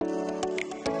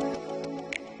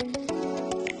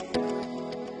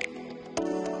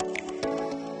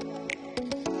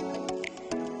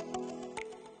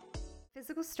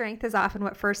strength is often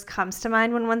what first comes to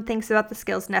mind when one thinks about the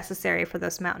skills necessary for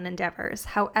those mountain endeavors.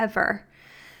 However,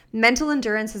 mental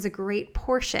endurance is a great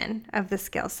portion of the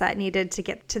skill set needed to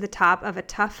get to the top of a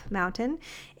tough mountain,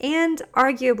 and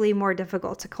arguably more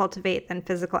difficult to cultivate than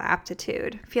physical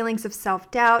aptitude. Feelings of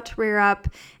self-doubt rear up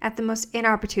at the most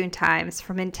inopportune times,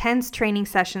 from intense training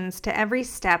sessions to every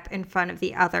step in front of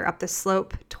the other up the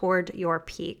slope toward your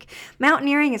peak.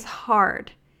 Mountaineering is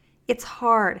hard. It's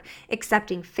hard.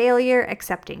 Accepting failure,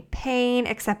 accepting pain,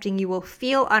 accepting you will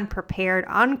feel unprepared,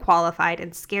 unqualified,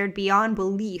 and scared beyond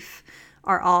belief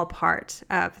are all part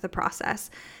of the process.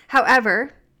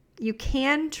 However, you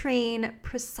can train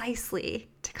precisely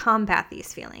to combat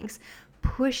these feelings.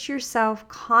 Push yourself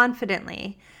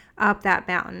confidently up that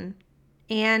mountain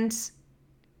and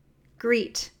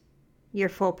greet your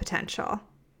full potential.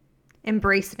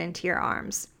 Embrace it into your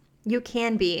arms. You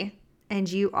can be,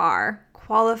 and you are,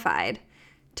 qualified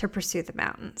to pursue the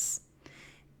mountains.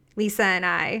 Lisa and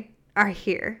I are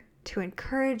here to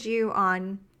encourage you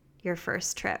on your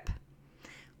first trip.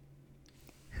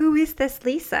 Who is this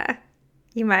Lisa,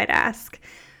 you might ask?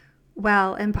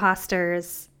 Well,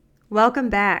 imposters, welcome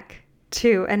back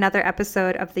to another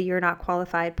episode of the You're Not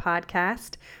Qualified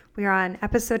podcast. We are on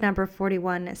episode number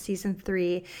 41, season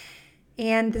 3,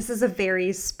 and this is a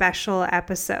very special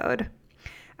episode.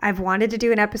 I've wanted to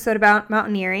do an episode about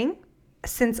mountaineering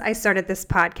since I started this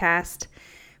podcast,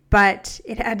 but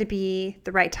it had to be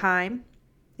the right time,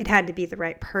 it had to be the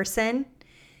right person,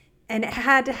 and it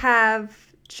had to have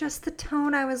just the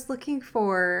tone I was looking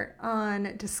for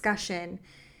on discussion,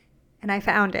 and I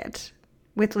found it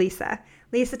with Lisa.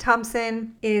 Lisa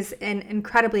Thompson is an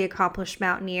incredibly accomplished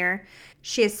mountaineer.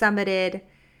 She has summited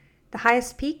the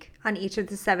highest peak on each of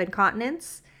the 7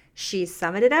 continents. She's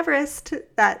summited Everest,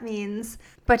 that means,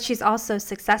 but she's also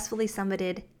successfully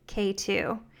summited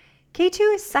K2.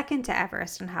 K2 is second to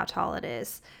Everest in how tall it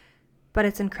is, but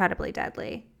it's incredibly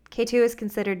deadly. K2 is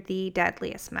considered the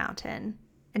deadliest mountain.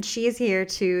 And she is here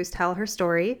to tell her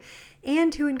story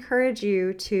and to encourage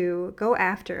you to go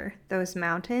after those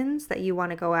mountains that you want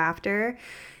to go after.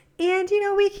 And,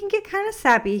 we can get kind of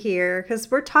sappy here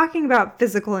because we're talking about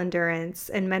physical endurance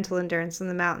and mental endurance in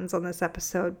the mountains on this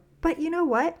episode. But you know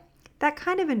what? That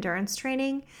kind of endurance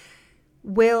training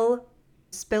will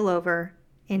spill over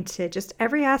into just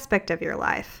every aspect of your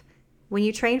life. When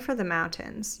you train for the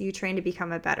mountains, you train to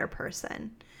become a better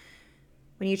person.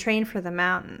 When you train for the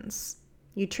mountains,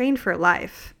 you train for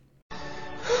life.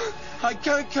 I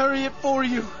can't carry it for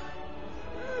you,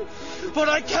 but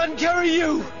I can carry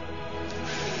you.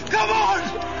 Come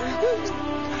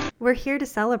on! We're here to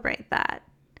celebrate that.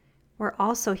 We're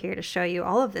also here to show you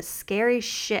all of the scary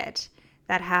shit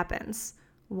that happens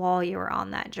while you are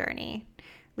on that journey.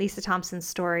 Lisa Thompson's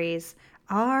stories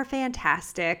are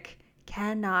fantastic.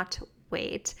 Cannot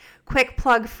wait. Quick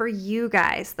plug for you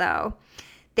guys, though.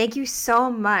 Thank you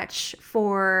so much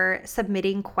for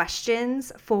submitting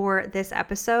questions for this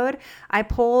episode. I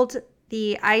polled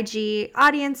the IG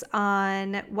audience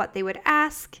on what they would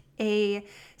ask a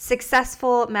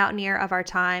successful mountaineer of our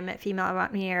time, female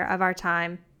mountaineer of our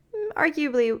time,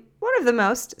 arguably one of the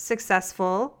most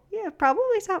successful,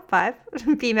 probably top 5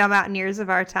 female mountaineers of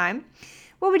our time.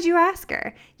 What would you ask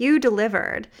her? You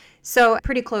delivered. So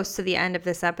pretty close to the end of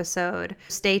this episode.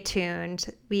 Stay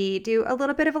tuned. We do a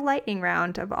little bit of a lightning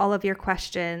round of all of your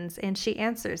questions, and she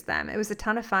answers them. It was a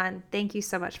ton of fun. Thank you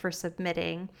so much for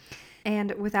submitting.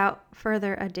 And without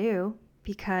further ado,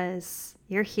 because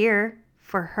you're here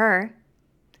for her,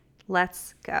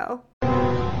 let's go.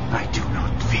 I do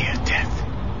not fear death.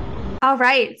 All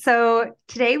right. So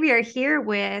today we are here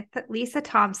with Lisa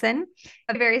Thompson,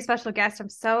 a very special guest. I'm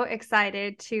so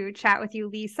excited to chat with you,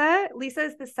 Lisa. Lisa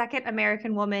is the second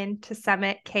American woman to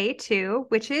summit K2,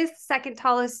 which is the second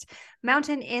tallest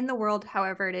mountain in the world.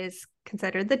 However, it is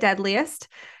considered the deadliest.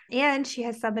 And she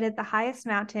has summited the highest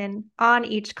mountain on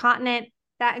each continent.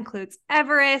 That includes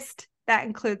Everest. That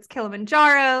includes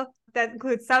Kilimanjaro. That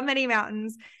includes so many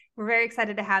mountains. We're very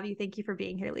excited to have you. Thank you for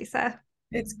being here, Lisa.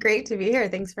 It's great to be here.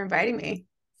 Thanks for inviting me.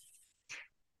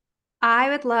 I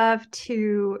would love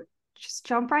to just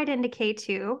jump right into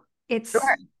K2. It's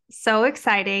Sure. so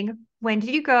exciting. When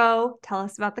did you go? Tell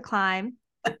us about the climb.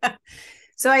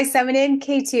 So I summited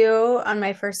K2 on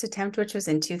my first attempt, which was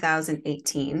in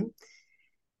 2018.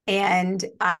 And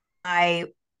I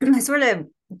sort of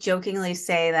jokingly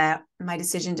say that my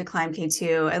decision to climb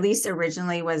K2, at least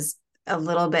originally, was a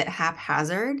little bit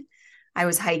haphazard. I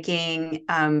was hiking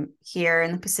here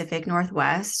in the Pacific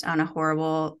Northwest on a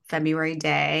horrible February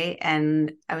day,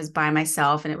 and I was by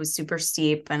myself, and it was super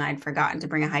steep, and I'd forgotten to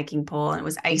bring a hiking pole, and it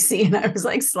was icy, and I was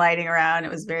like sliding around. It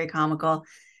was very comical.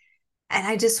 And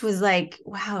I just was like,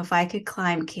 wow, if I could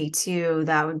climb K2,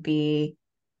 that would be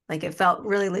like, it felt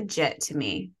really legit to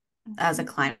me as a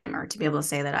climber to be able to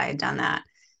say that I had done that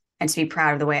and to be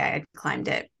proud of the way I had climbed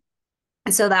it.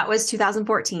 And so that was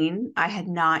 2014. I had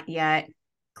not yet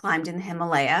climbed in the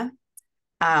Himalaya.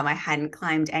 I hadn't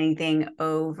climbed anything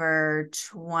over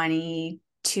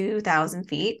 22,000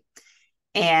 feet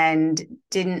and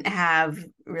didn't have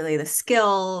really the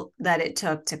skill that it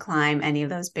took to climb any of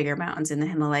those bigger mountains in the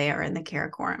Himalaya or in the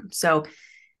Karakoram. So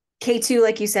K2,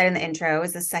 like you said in the intro,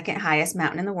 is the second highest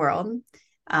mountain in the world.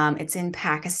 It's in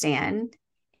Pakistan,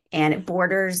 and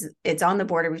it's on the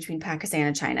border between Pakistan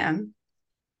and China.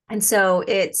 And so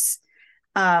it's,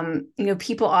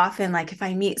 people often, like, if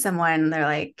I meet someone, they're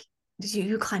like, did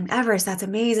you climb Everest? That's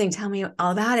amazing. Tell me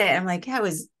all about it. I'm like, yeah, it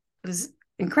was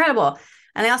incredible.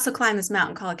 And I also climbed this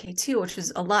mountain called K2, which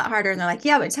was a lot harder. And they're like,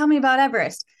 yeah, but tell me about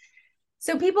Everest.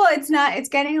 So it's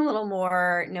getting a little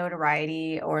more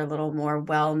notoriety or a little more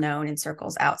well-known in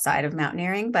circles outside of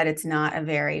mountaineering, but it's not a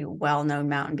very well-known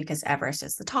mountain because Everest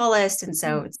is the tallest. And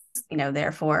so it's,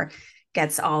 therefore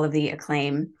gets all of the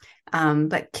acclaim.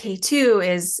 But K2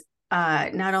 is,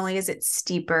 not only is it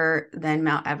steeper than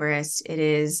Mount Everest, it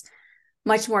is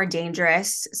much more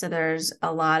dangerous. So there's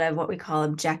a lot of what we call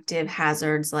objective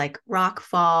hazards like rock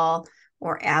fall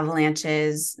or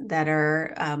avalanches that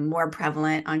are more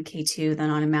prevalent on K2 than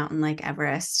on a mountain like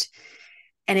Everest.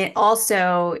 And it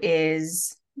also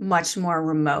is much more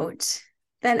remote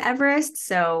than Everest.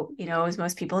 So, as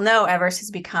most people know, Everest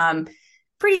has become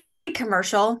pretty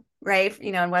commercial, right?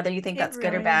 And whether you think that's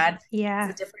good or bad, yeah,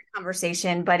 it's a different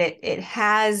conversation, but it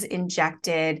has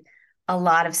injected a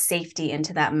lot of safety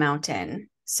into that mountain.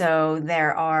 So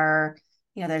there's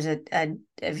a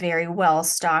very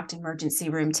well-stocked emergency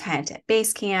room tent at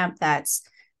base camp that's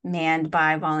manned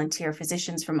by volunteer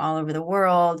physicians from all over the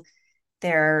world.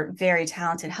 There are very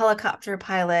talented helicopter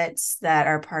pilots that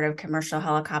are part of commercial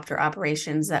helicopter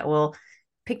operations that will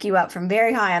pick you up from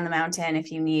very high on the mountain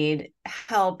if you need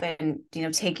help and,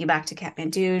 take you back to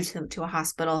Kathmandu to a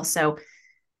hospital. So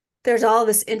there's all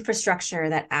this infrastructure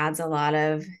that adds a lot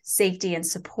of safety and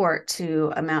support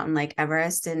to a mountain like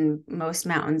Everest and most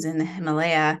mountains in the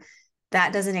Himalaya.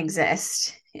 That doesn't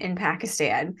exist in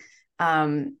Pakistan.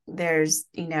 There's,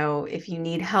 if you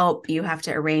need help, you have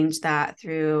to arrange that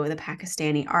through the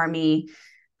Pakistani army.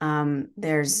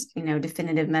 There's,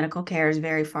 definitive medical care is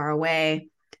very far away.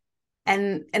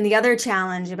 And the other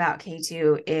challenge about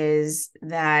K2 is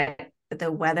that the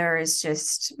weather is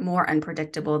just more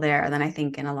unpredictable there than I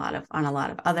think on a lot of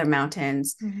other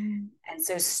mountains. Mm-hmm. And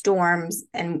so storms,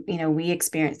 and we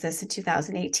experienced this in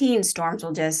 2018, storms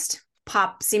will just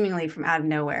pop seemingly from out of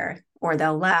nowhere, or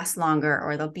they'll last longer,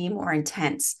 or they'll be more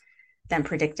intense than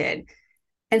predicted.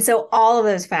 And so all of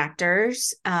those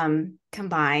factors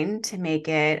combine to make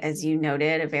it, as you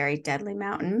noted, a very deadly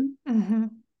mountain. Mm-hmm.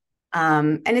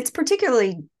 And it's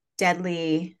particularly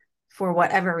deadly for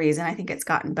whatever reason. I think it's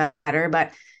gotten better,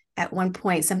 but at one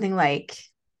point, something like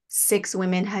 6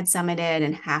 women had summited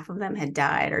and half of them had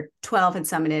died, or 12 had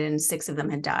summited and 6 of them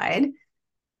had died.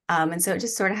 And so it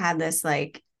just sort of had this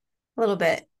like a little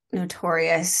bit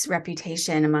notorious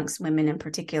reputation amongst women in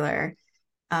particular.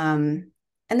 And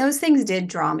those things did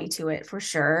draw me to it for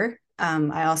sure.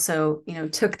 I also,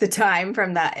 took the time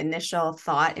from that initial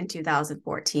thought in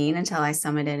 2014 until I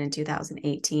summited in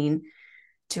 2018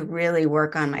 to really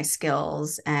work on my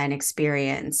skills and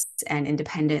experience and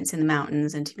independence in the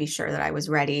mountains, and to be sure that I was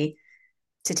ready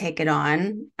to take it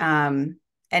on. And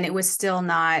it was still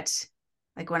not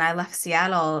like when I left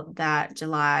Seattle that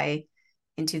July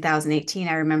in 2018,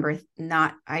 I remember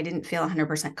I didn't feel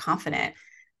 100% confident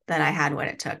that I had what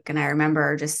it took. And I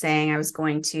remember just saying I was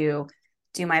going to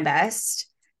do my best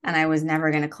and I was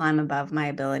never going to climb above my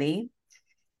ability.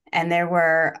 And there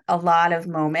were a lot of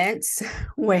moments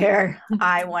where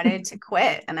I wanted to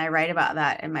quit. And I write about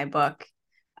that in my book.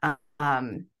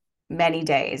 Many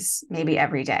days, maybe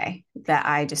every day, that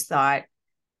I just thought,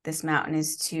 this mountain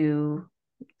is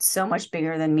so much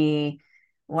bigger than me.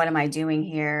 What am I doing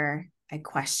here? I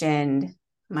questioned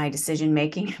my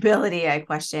decision-making ability. I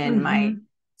questioned my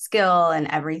skill and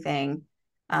everything.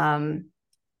 And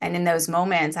in those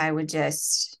moments, I would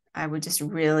just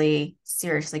really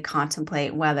seriously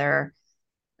contemplate whether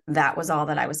that was all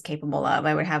that I was capable of.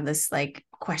 I would have this like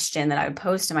question that I would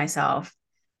pose to myself,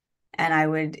 and I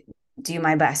would do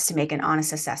my best to make an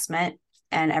honest assessment.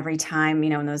 And every time,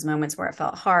 in those moments where it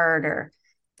felt hard or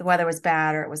the weather was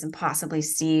bad or it was impossibly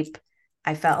steep,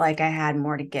 I felt like I had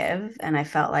more to give, and I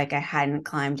felt like I hadn't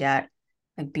climbed yet,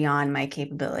 like beyond my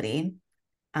capability.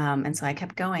 And so I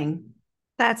kept going.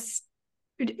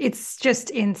 It's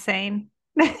just insane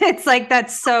It's like,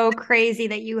 that's so crazy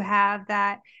that you have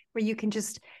that where you can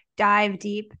just dive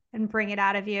deep and bring it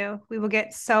out of you. We will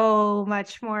get so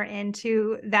much more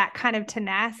into that kind of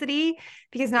tenacity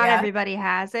because not Yeah. everybody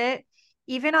has it.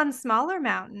 Even on smaller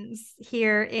mountains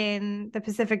here in the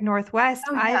Pacific Northwest,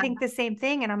 Oh I yeah. think the same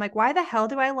thing. And I'm like, why the hell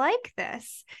do I like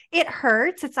this? It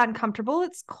hurts. It's uncomfortable.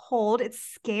 It's cold. It's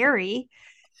scary.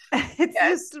 It's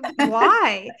Yes. just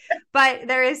why? But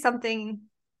there is something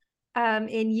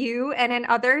in you and in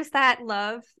others that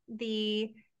love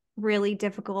the really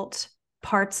difficult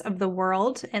parts of the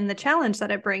world and the challenge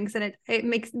that it brings. And it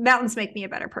makes mountains make me a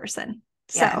better person.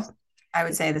 So, Yes. I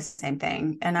would say the same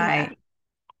thing. And yeah.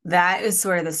 that is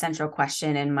sort of the central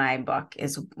question in my book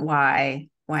is why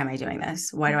am I doing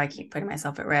this? Why do I keep putting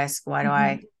myself at risk? Why do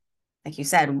I, Mhm. like you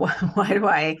said, why do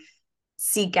I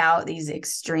seek out these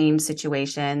extreme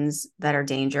situations that are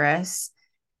dangerous?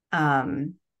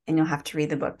 And you'll have to read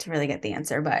the book to really get the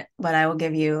answer, but I will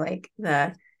give you like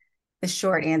the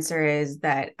short answer is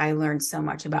that I learned so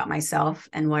much about myself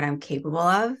and what I'm capable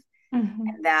of, Mhm.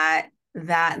 and that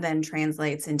then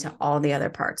translates into all the other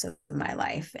parts of my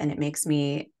life, and it makes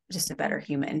me just a better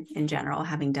human in general,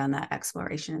 having done that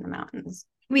exploration in the mountains.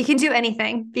 We can do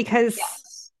anything because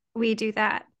Yes. we do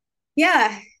that.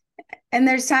 Yeah. And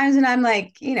there's times when I'm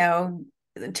like,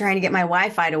 trying to get my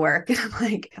Wi-Fi to work. And I'm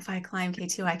like, if I climb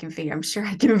K2, I'm sure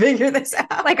I can figure this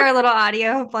out. Like our little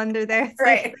audio blender there. It's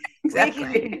Right. like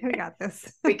Exactly. we got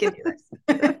this. We can do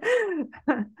this.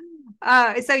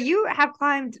 So you have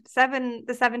climbed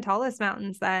the seven tallest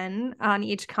mountains then on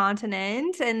each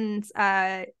continent, and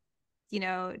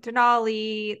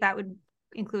Denali, that would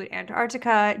include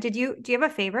Antarctica. Do you have a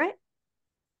favorite?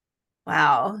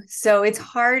 Wow. So it's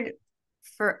hard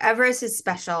for Everest is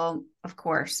special, of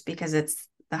course, because it's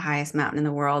the highest mountain in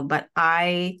the world, but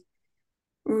I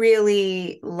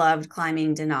really loved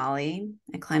climbing Denali.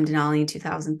 I climbed Denali in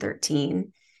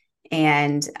 2013.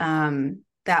 And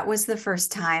that was the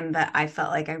first time that I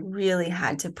felt like I really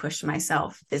had to push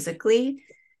myself physically.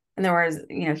 And there was,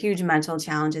 huge mental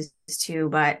challenges too,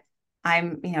 but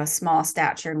I'm, a small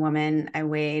statured woman. I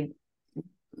weighed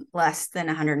less than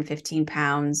 115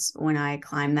 pounds when I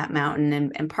climbed that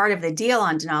mountain. And part of the deal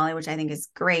on Denali, which I think is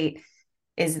great,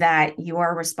 is that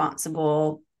you're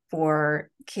responsible for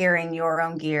carrying your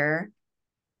own gear,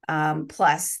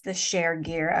 plus the shared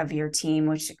gear of your team,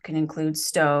 which can include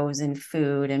stoves and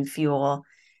food and fuel.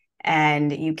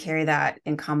 And you carry that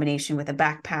in combination with a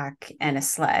backpack and a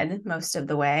sled most of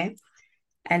the way.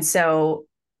 And so,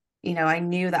 I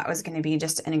knew that was going to be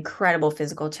just an incredible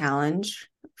physical challenge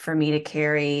for me to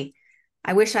carry.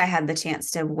 I wish I had the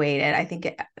chance to weigh it. I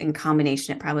think in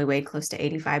combination, it probably weighed close to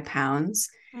 85 pounds.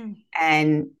 Mm.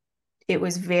 And it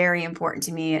was very important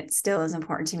to me. It still is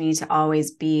important to me to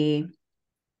always be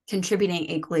contributing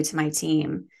equally to my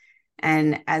team.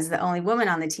 And as the only woman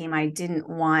on the team, I didn't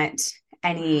want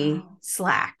any Wow.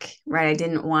 slack, right? I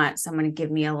didn't want someone to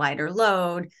give me a lighter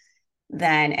load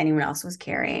than anyone else was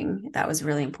carrying. That was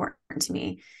really important to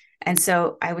me. And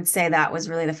so I would say that was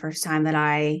really the first time that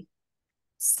I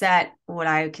set what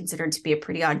I considered to be a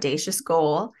pretty audacious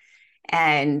goal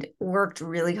and worked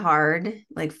really hard,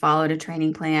 like followed a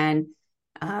training plan,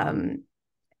 um,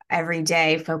 every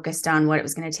day, focused on what it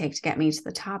was going to take to get me to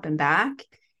the top and back,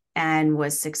 and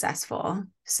was successful.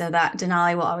 So that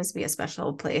Denali will always be a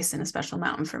special place and a special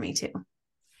mountain for me too.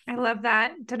 I love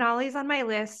that. Denali's on my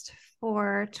list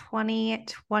for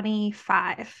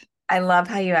 2025. I love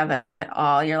how you have it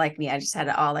all. You're like me. I just had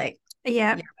it all like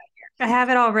Yeah, year I have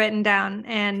it all written down,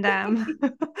 and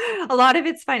a lot of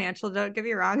it's financial. Don't get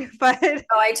me wrong, but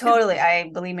Oh, I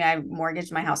believe me, I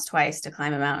mortgaged my house twice to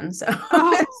climb a mountain. So,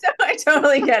 oh, so I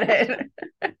totally get it.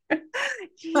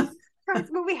 Jesus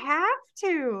Christ, but we have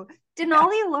to. Yeah.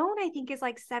 Denali alone, I think, is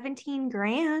like 17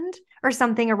 grand or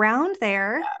something around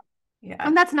there. Yeah.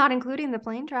 And that's not including the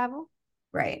plane travel.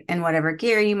 Right. And whatever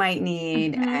gear you might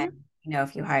need. And, Hmm.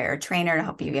 if you hire a trainer to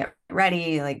help you get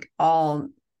ready, like all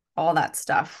that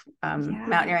stuff. Yeah.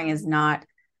 Mountaineering is not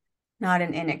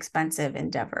an inexpensive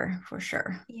endeavor for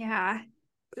sure. Yeah.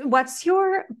 What's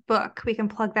your book? We can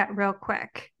plug that real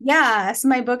quick. Yeah. So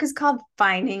my book is called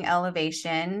Finding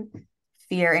Elevation,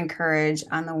 Fear and Courage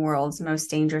on the World's Most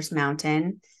Dangerous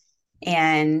Mountain.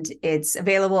 And it's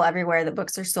available everywhere that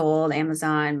books are sold: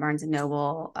 Amazon, Barnes and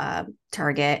Noble,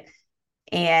 Target.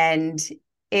 And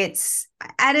it's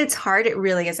at its heart, it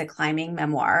really is a climbing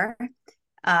memoir.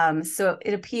 So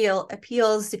it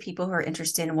appeals to people who are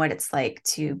interested in what it's like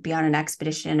to be on an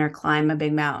expedition or climb a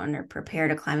big mountain or prepare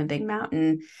to climb a big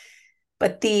mountain.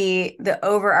 But the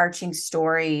overarching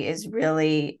story is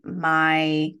really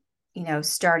my,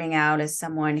 starting out as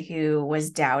someone who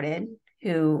was doubted,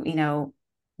 who,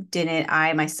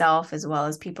 I myself, as well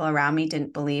as people around me,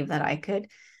 didn't believe that I could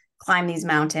climb these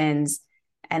mountains.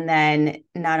 And then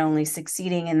not only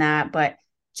succeeding in that, but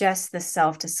just the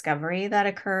self-discovery that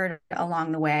occurred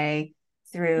along the way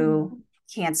through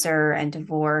cancer and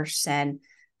divorce and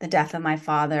the death of my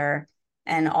father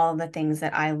and all the things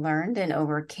that I learned and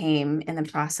overcame in the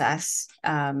process.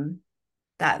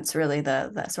 That's really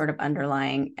the sort of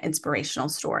underlying inspirational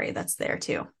story that's there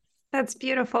too. That's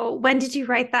beautiful. When did you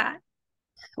write that?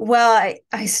 Well,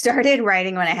 I started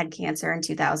writing when I had cancer in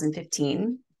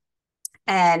 2015.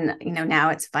 And, now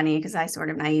it's funny because I sort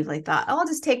of naively thought, oh, I'll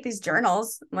just take these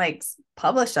journals, like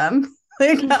publish them.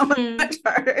 Like, how much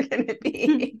harder can it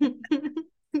be?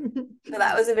 So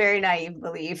that was a very naive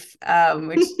belief,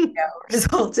 which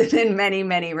resulted in many,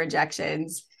 many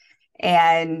rejections.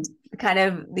 And kind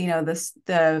of,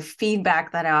 the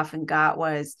feedback that I often got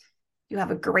was, you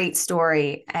have a great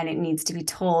story and it needs to be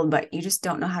told, but you just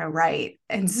don't know how to write.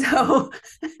 And so,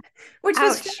 which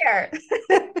was fair.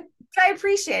 I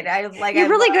appreciate it. You're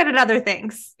really good at other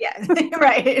things. Yeah,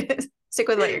 right. Stick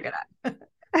with what you're good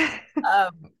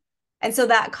at. And so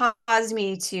that caused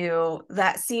me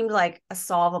that seemed like a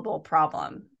solvable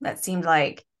problem. That seemed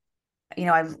like,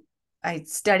 I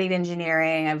studied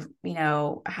engineering.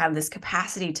 Have this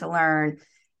capacity to learn.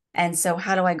 And so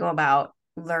how do I go about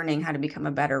learning how to become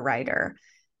a better writer?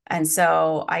 And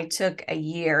so I took a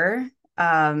year,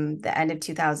 the end of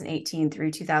 2018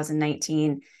 through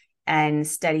 2019, and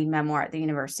studied memoir at the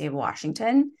University of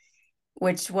Washington,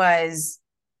 which was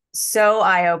so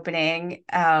eye-opening.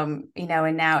 And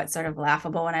now it's sort of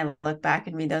laughable when I look back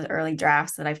and read those early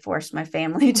drafts that I forced my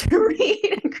family to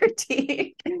read and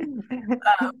critique.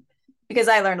 Because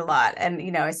I learned a lot,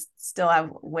 and I still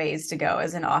have ways to go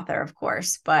as an author, of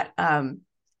course, but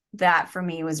that for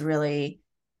me was really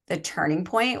the turning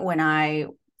point when I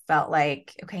felt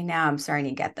like, okay, now I'm starting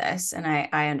to get this, and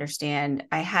I understand.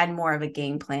 I had more of a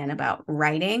game plan about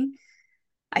writing.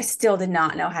 I still did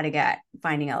not know how to get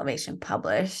Finding Elevation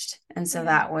published, and so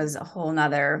that was a whole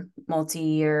nother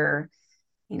multi-year,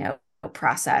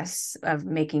 process of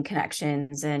making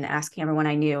connections and asking everyone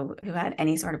I knew who had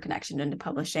any sort of connection into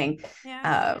publishing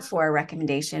for a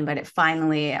recommendation. But it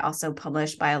finally also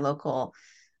published by a local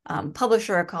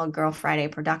publisher called Girl Friday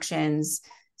Productions.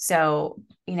 So,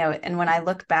 and when I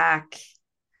look back,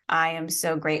 I am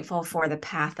so grateful for the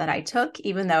path that I took,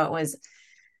 even though it was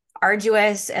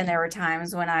arduous. And there were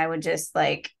times when I would just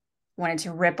wanted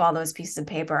to rip all those pieces of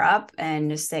paper up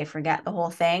and just say, forget the whole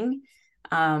thing.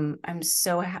 I'm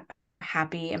so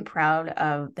happy and proud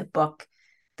of the book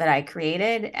that I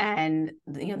created, and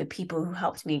the people who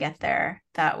helped me get there.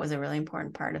 That was a really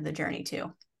important part of the journey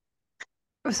too.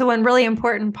 So one really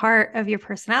important part of your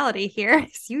personality here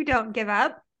is you don't give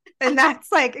up. And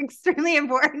that's extremely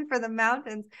important for the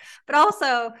mountains. But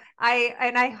also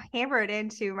I hammer it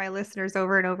into my listeners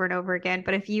over and over and over again.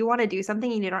 But if you want to do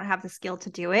something and you don't have the skill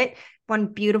to do it, one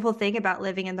beautiful thing about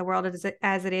living in the world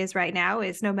as it is right now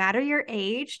is no matter your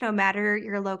age, no matter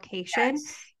your location,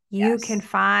 you can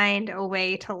find a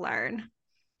way to learn.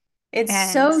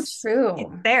 It's so true.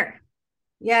 It's there.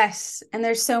 Yes. And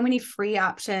there's so many free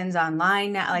options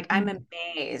online now. I'm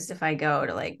amazed if I go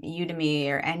to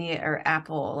Udemy or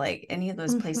Apple, any of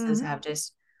those places have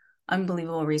just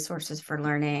unbelievable resources for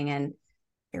learning. And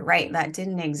you're right, that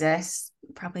didn't exist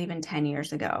probably even 10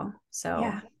 years ago.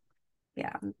 So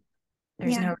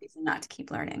there's no reason not to keep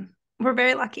learning. We're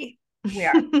very lucky. We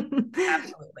are.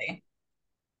 Absolutely.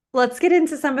 Let's get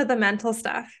into some of the mental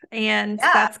stuff. And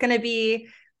that's going to be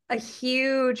a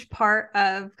huge part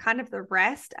of kind of the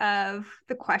rest of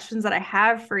the questions that I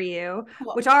have for you,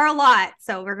 which are a lot.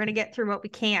 So we're going to get through what we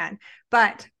can.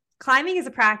 But climbing is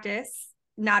a practice,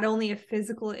 not only of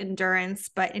physical endurance,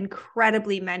 but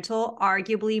incredibly mental,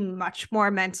 arguably much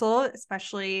more mental,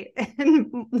 especially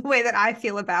in the way that I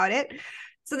feel about it.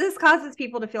 So this causes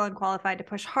people to feel unqualified to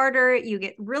push harder. You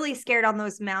get really scared on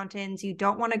those mountains. You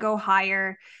don't want to go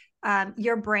higher.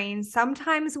 Your brain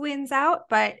sometimes wins out,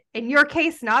 but in your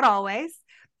case, not always.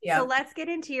 Yeah. So let's get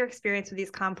into your experience with these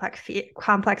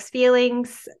complex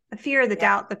feelings, the fear, the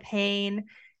doubt, the pain,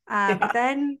 but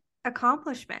then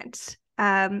accomplishment.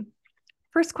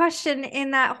 First question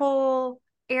in that whole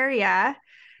area,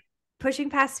 pushing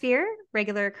past fear,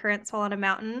 regular occurrence while on a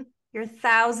mountain. You're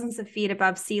thousands of feet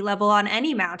above sea level on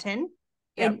any mountain.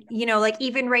 Yep. And,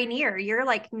 even Rainier, you're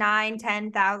 9,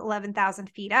 10,000, 11,000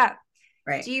 feet up.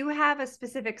 Right. Do you have a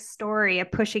specific story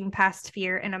of pushing past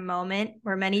fear in a moment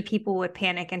where many people would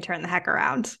panic and turn the heck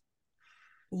around?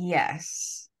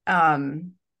 Yes.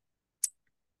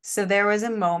 So there was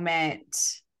a moment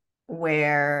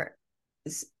where,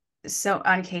 on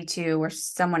K2, where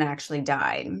someone actually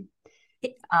died.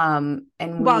 And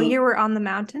While you were on the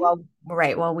mountain?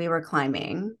 while we were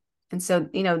climbing. And so,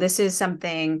 this is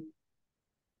something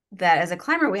that as a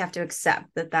climber, we have to accept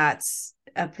that that's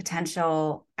a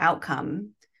potential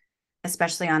outcome,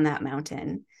 especially on that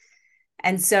mountain.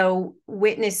 And so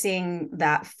witnessing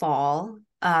that fall,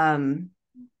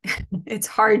 it's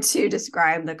hard to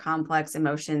describe the complex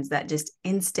emotions that just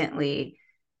instantly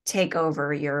take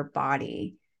over your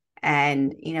body.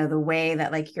 And, the way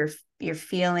that like you're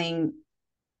feeling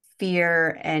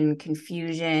fear and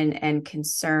confusion and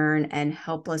concern and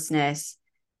helplessness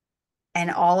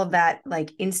and all of that,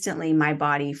 like instantly my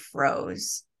body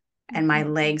froze and my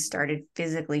legs started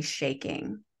physically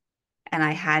shaking. And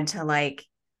I had to like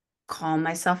calm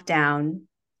myself down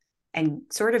and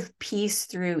sort of piece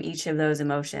through each of those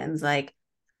emotions. Like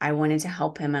I wanted to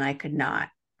help him and I could not,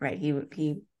 right?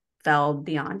 He fell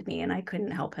beyond me and I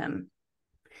couldn't help him.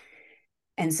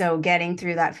 And so getting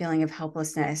through that feeling of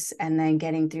helplessness and then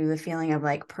getting through the feeling of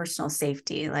like personal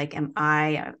safety, like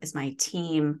is my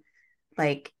team,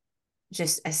 like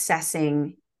just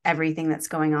assessing everything that's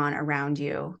going on around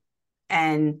you.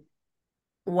 And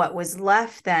what was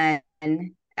left then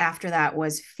after that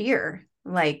was fear.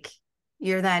 Like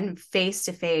you're then face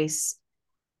to face,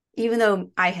 even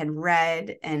though I had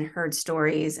read and heard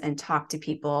stories and talked to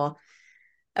people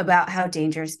about how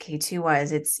dangerous K2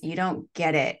 was, you don't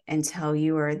get it until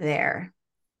you are there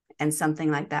and something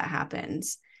like that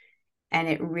happens. And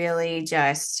it really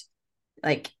just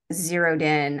like zeroed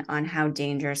in on how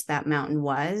dangerous that mountain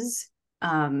was.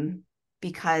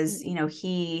 Because,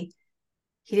 he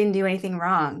didn't do anything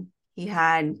wrong. He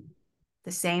had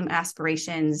the same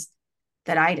aspirations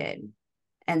that I did.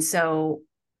 And so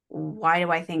why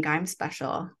do I think I'm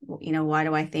special? Why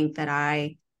do I think that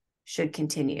I should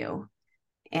continue?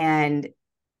 And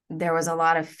there was a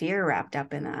lot of fear wrapped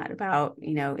up in that about,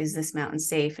 is this mountain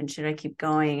safe and should I keep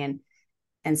going?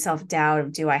 And self-doubt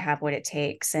of, do I have what it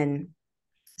takes? And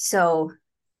so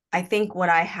I think what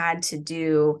I had to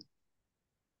do,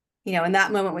 in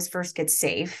that moment was first get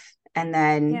safe and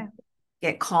then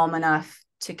get calm enough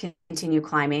to continue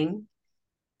climbing.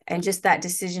 And just that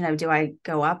decision of, do I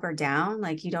go up or down?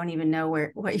 Like you don't even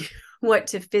know what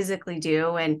to physically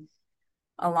do. And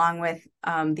along with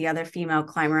the other female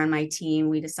climber on my team,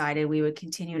 we decided we would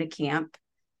continue to camp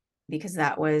because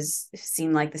that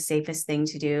seemed like the safest thing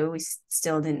to do. We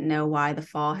still didn't know why the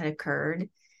fall had occurred.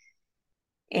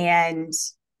 And,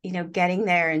 getting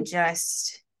there and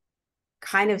just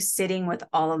kind of sitting with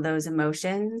all of those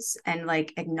emotions and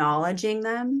like acknowledging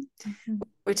them,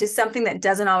 which is something that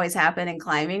doesn't always happen in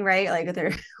climbing, right? Like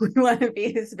we want to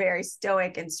be this very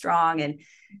stoic and strong and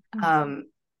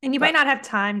you might not have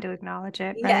time to acknowledge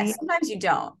it, right? Yes, sometimes you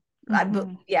don't.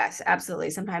 Yes,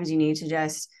 absolutely. Sometimes you need to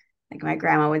just, like my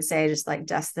grandma would say, just like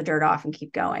dust the dirt off and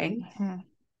keep going.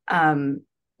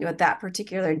 But that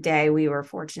particular day, we were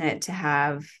fortunate to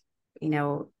have,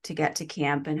 to get to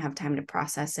camp and have time to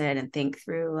process it and think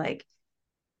through like,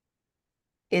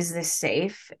 is this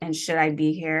safe? And should I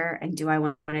be here? And do I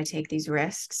want to take these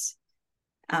risks?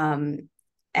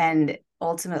 And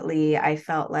ultimately, I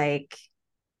felt like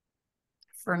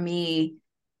for me,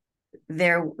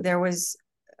 there was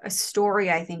a story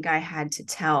I think I had to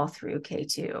tell through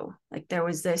K2. Like there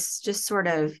was this just sort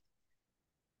of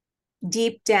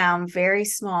deep down, very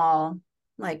small,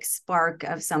 like spark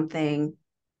of something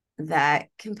that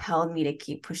compelled me to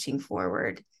keep pushing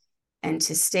forward and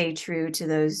to stay true to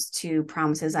those two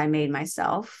promises I made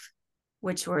myself,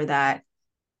 which were that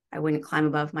I wouldn't climb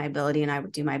above my ability and I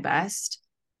would do my best.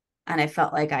 And I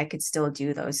felt like I could still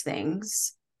do those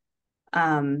things.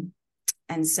 And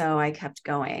so I kept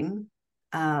going.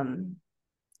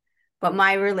 But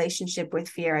my relationship with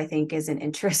fear, I think, is an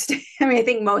interesting. I mean, I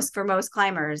think for most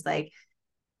climbers, like,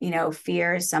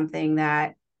 fear is something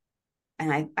that,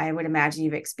 and I would imagine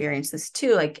you've experienced this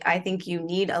too. Like, I think you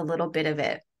need a little bit of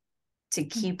it to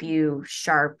keep you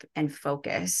sharp and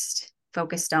focused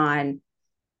on,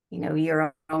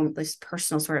 your own this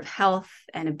personal sort of health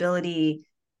and ability,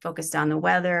 focused on the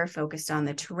weather, focused on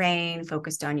the terrain,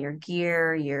 focused on your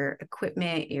gear, your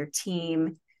equipment, your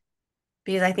team.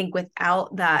 Because I think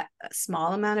without that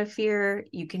small amount of fear,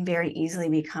 you can very easily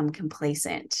become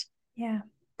complacent. Yeah.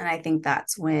 And I think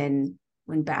that's when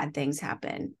bad things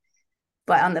happen.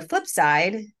 But on the flip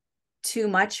side, too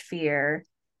much fear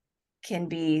can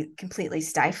be completely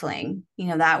stifling.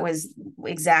 That was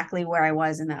exactly where I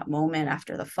was in that moment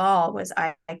after the fall. Was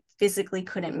I physically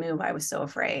couldn't move. I was so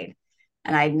afraid.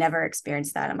 And I'd never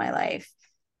experienced that in my life.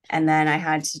 And then I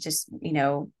had to just,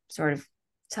 sort of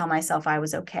tell myself I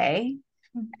was okay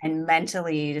and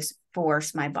mentally just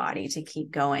force my body to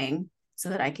keep going so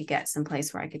that I could get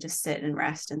someplace where I could just sit and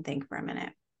rest and think for a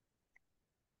minute.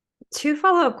 two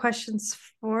follow-up questions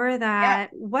for Yeah. that.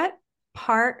 What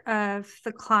part of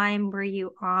the climb were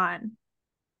you on?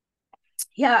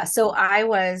 Yeah. So I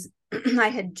was,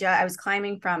 I was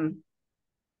climbing from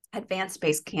advanced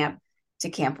base camp to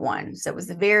camp one. So it was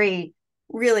really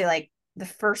like the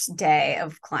first day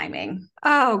of climbing.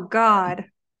 Oh God.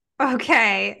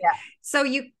 Okay. Yeah. So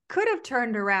you could have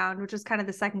turned around, which is kind of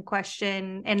the second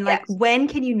question. And like, Yes. when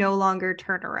can you no longer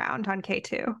turn around on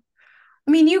K2?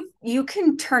 I mean, you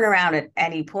can turn around at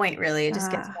any point, really. It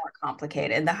just gets Uh, more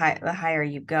complicated. The higher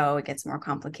you go, it gets more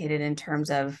complicated in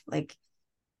terms of like,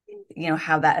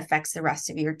 how that affects the rest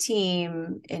of your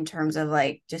team, in terms of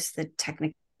like just the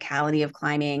technicality of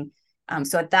climbing.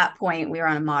 So at that point, we were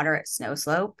on a moderate snow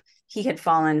slope. He had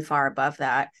fallen far above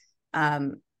that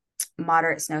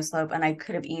moderate snow slope, and I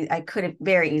could have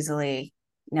very easily,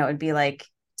 it'd be like,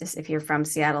 just if you're from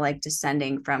Seattle, like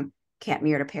descending from Camp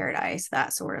Muir to Paradise,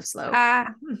 that sort of slope.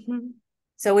 mhm,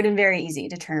 So it would have been very easy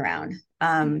to turn around.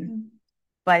 mhm.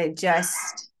 But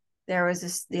there was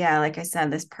this, yeah, like I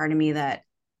said, this part of me that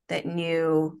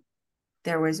knew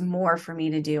there was more for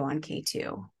me to do on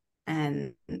K2.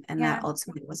 And Yeah. that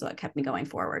ultimately was what kept me going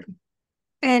forward.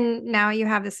 And now you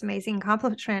have this amazing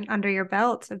accomplishment under your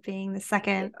belt of being the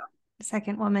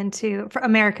second woman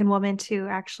American woman to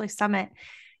actually summit.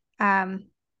 Um,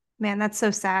 Man, that's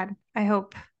so sad. I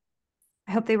hope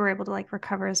they were able to like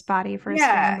recover his body for his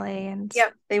Yeah. family and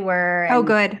Yep, they were. oh And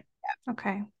good.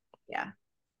 Okay. yeah.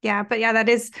 Yeah, but yeah, that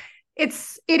is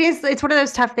it's one of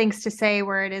those tough things to say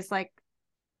where it is like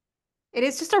it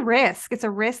is just a risk. It's a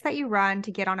risk that you run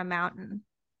to get on a mountain.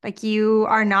 Like you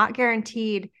are not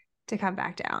guaranteed to come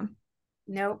back down.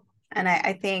 Nope. And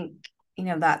I think,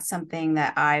 that's something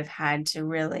that I've had to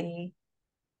really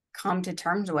come to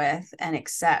terms with and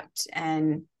accept.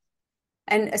 And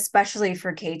especially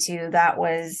for K2,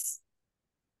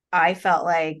 I felt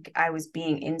like I was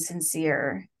being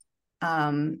insincere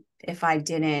if I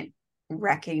didn't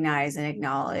recognize and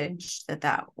acknowledge that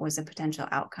that was a potential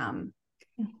outcome,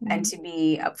 and Mhm. to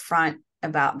be upfront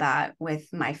about that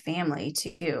with my family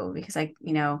too, because it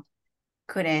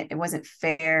wasn't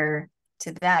fair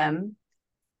to them,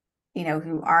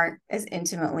 who aren't as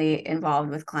intimately involved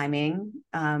with climbing,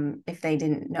 if they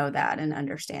didn't know that and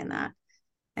understand that.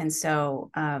 And so,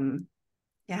 yeah,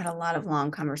 I had a lot of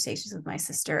long conversations with my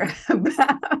sister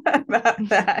about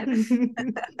that.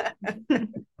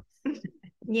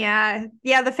 Yeah.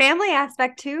 Yeah, the family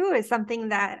aspect too is something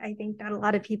that I think not a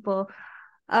lot of people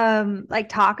like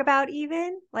talk about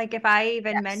even. Like if I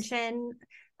even Yes. mention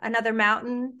another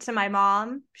mountain to my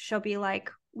mom, she'll be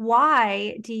like,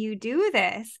 "Why do you do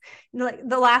this?" Like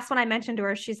the last one I mentioned to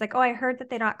her, she's like, "Oh, I heard that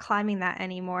they're not climbing that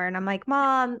anymore." And I'm like,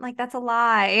 "Mom, like that's a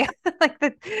lie."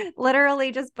 Like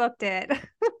literally just booked it.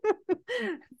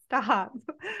 Stop.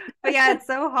 But yeah, it's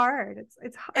so hard. It's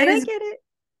It and I is, get it.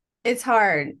 it's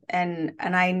hard. And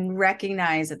I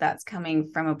recognize that that's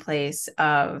coming from a place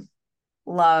of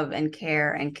love and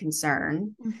care and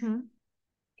concern. Mm-hmm.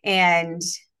 And,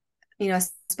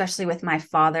 especially with my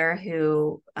father,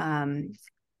 who,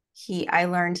 I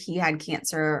learned he had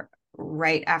cancer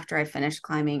right after I finished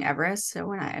climbing Everest. So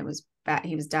when I was back,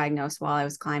 he was diagnosed while I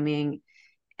was climbing,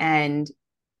 and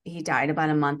he died about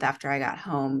a month after I got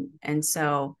home. And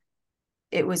so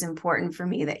it was important for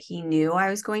me that he knew I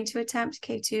was going to attempt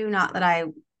K2, not that I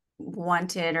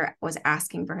wanted or was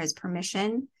asking for his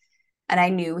permission. And I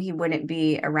knew he wouldn't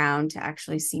be around to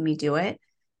actually see me do it.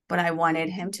 But I wanted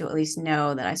him to at least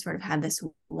know that I sort of had this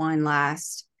one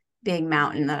last big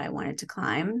mountain that I wanted to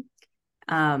climb.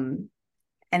 Um,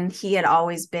 and he had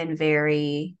always been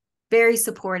very, very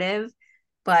supportive.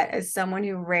 But as someone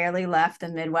who rarely left the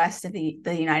Midwest of the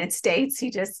United States,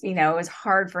 he just, it was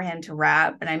hard for him to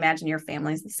wrap. And I imagine your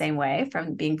family's the same way,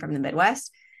 from being from the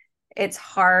Midwest. It's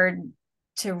hard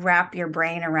to wrap your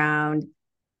brain around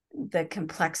the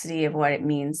complexity of what it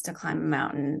means to climb a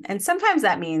mountain. And sometimes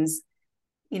that means,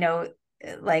 you know,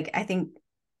 like I think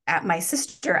my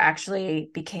sister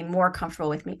actually became more comfortable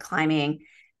with me climbing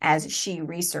as she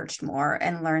researched more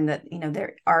and learned that,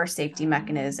 there are safety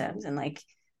mechanisms, and like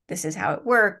this is how it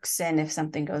works. And if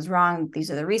something goes wrong, these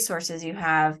are the resources you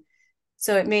have.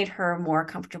 So it made her more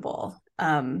comfortable.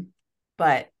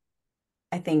 But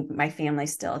I think my family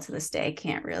still to this day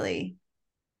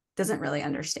doesn't really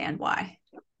understand why.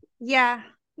 Yeah,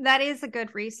 that is a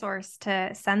good resource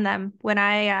to send them. When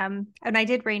I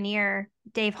did Rainier,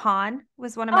 Dave Hahn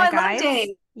was one of Oh, my I love guides. Dave.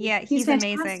 Yeah, He's he's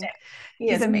fantastic. amazing. He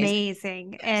He's is amazing.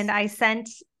 amazing. And Yes. I sent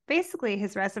basically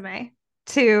his resume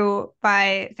to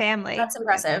my family. That's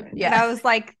impressive. And Yeah. I was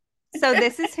like, so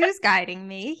this is who's guiding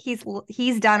me.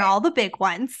 He's done Right. all the big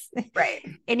ones. Right.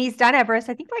 And he's done Everest,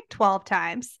 I think like 12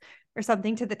 times. or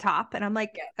something to the top. And I'm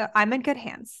like, I'm in good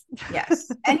hands. Yes.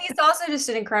 And he's also just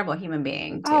an incredible human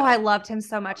being too. Oh, I loved him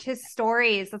so much. His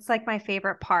stories, that's like my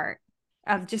favorite part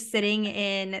of just sitting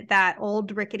in that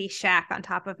old rickety shack on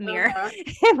top of Muir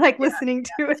and like listening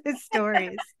to his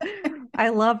stories. I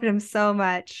loved him so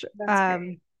much.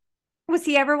 Was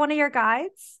he ever one of your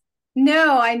guides?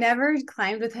 No, I never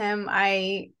climbed with him.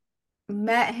 I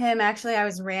met him actually. I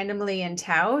was randomly in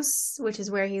Taos, which is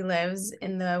where he lives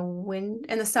in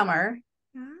the summer.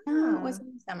 Oh, it was in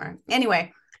the summer.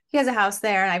 Anyway, he has a house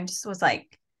there, and I just was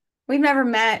like, "We've never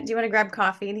met. Do you want to grab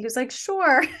coffee?" And he was like,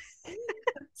 "Sure."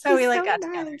 So we like got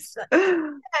together. So,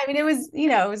 I mean, it was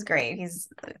it was great. He's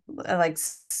like,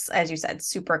 as you said,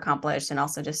 super accomplished, and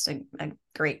also just a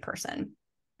great person.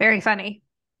 Very funny.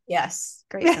 Yes,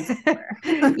 great sense of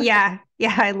humor. Yeah,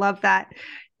 I love that.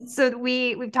 So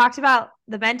we've talked about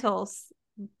the mentals,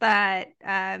 but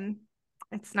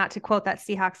it's not to quote that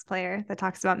Seahawks player that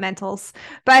talks about mentals,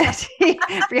 but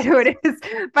I forget who it is.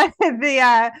 But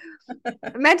the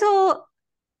mental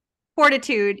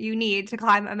fortitude you need to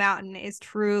climb a mountain is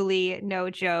truly no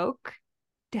joke.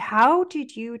 How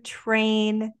did you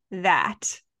train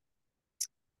that?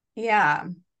 Yeah.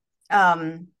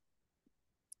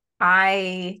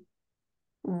 I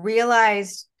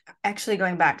realized, actually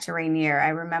going back to Rainier, I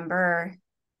remember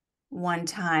one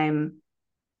time,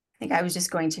 I think I was just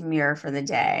going to Muir for the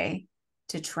day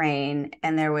to train,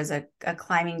 and there was a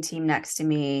climbing team next to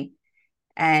me.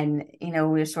 And, we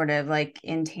were sort of like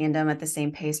in tandem at the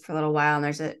same pace for a little while. And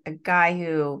there's a guy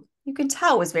who you could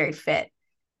tell was very fit.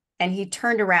 And he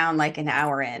turned around like an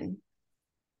hour in.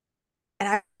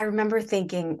 And I remember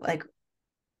thinking, like,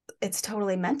 it's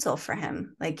totally mental for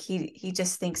him. Like he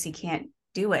just thinks he can't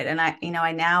do it. And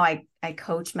I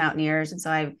coach mountaineers. And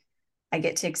so I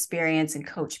get to experience and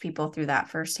coach people through that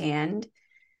firsthand.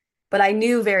 But I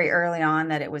knew very early on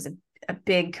that it was a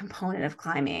big component of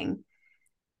climbing.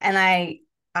 And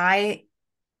I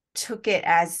took it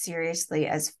as seriously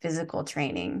as physical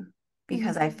training,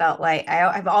 because I felt like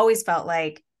I've always felt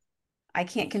like I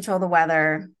can't control the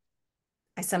weather.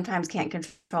 I sometimes can't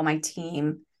control my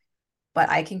team, but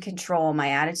I can control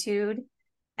my attitude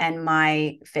and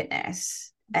my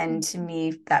fitness. And to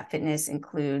me, that fitness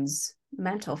includes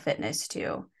mental fitness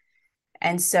too.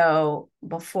 And so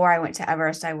before I went to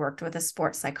Everest, I worked with a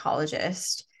sports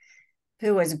psychologist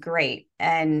who was great.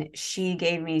 And she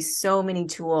gave me so many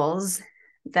tools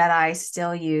that I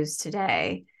still use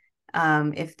today.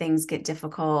 If things get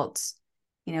difficult,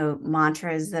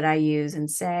 mantras that I use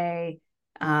and say,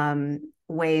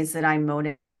 ways that I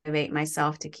motivate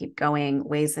myself to keep going,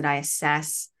 ways that I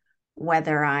assess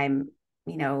whether I'm,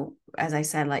 as I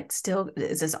said, like, still,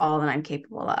 is this all that I'm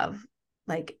capable of?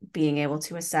 Like being able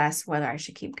to assess whether I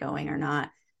should keep going or not.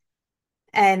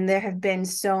 And there have been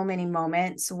so many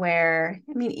moments where,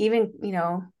 I mean, even,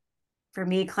 for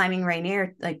me climbing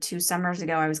Rainier, like 2 summers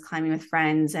ago, I was climbing with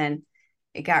friends and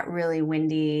it got really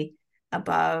windy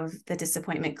above the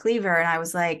Disappointment Cleaver. And I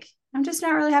was like, I'm just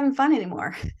not really having fun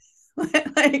anymore.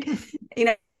 Like,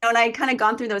 and I kind of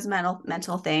gone through those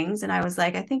mental things. And I was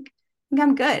like, I think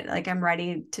I'm good. Like I'm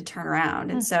ready to turn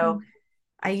around. And so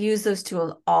I use those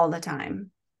tools all the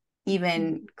time,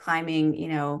 even climbing,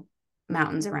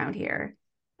 mountains around here.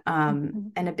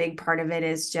 And a big part of it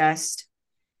is just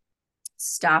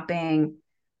stopping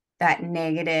that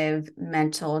negative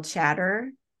mental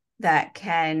chatter that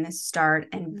can start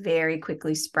and very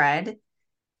quickly spread.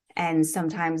 And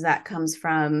sometimes that comes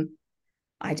from,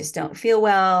 I just don't feel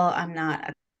well. I'm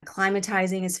not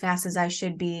acclimatizing as fast as I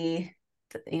should be.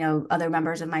 Other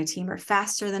members of my team are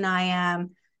faster than I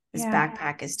am. This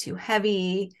backpack is too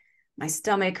heavy. My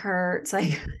stomach hurts.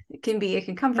 Like it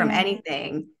can come from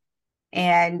anything.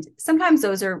 And sometimes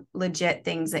those are legit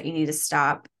things that you need to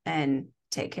stop and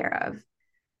take care of.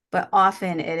 But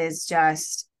often it is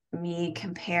just me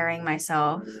comparing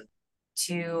myself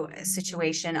to a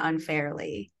situation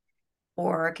unfairly,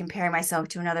 or comparing myself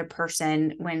to another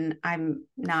person when I'm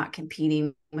not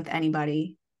competing with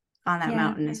anybody on that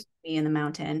mountain. It's me in the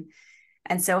mountain.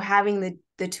 And so having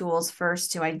the tools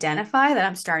first to identify that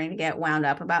I'm starting to get wound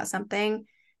up about something,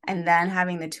 and then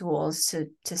having the tools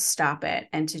to stop it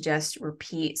and to just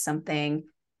repeat something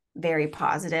very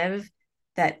positive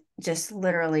that just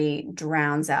literally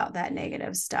drowns out that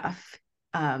negative stuff.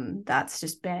 That's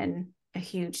just been a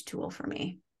huge tool for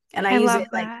me. And I use it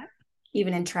like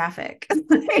even in traffic.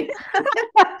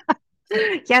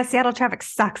 Yeah, Seattle traffic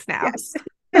sucks now. Yes.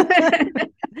 The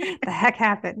heck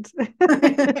happened?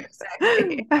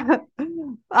 Exactly.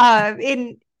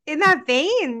 In that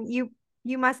vein,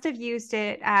 you must have used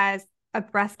it as a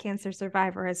breast cancer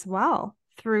survivor as well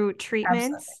through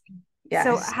treatments. Absolutely.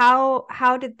 So Yes.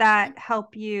 how did that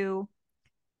help you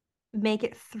make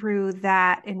it through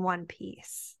that in one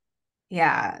piece?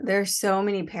 Yeah, there's so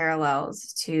many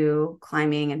parallels to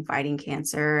climbing and fighting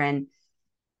cancer. And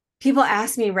people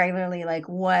ask me regularly, like,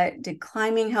 what did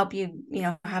climbing help you,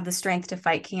 have the strength to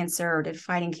fight cancer, or did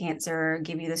fighting cancer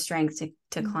give you the strength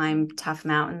to climb tough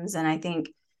mountains? And I think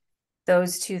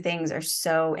those two things are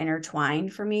so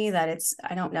intertwined for me that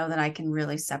I don't know that I can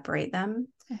really separate them.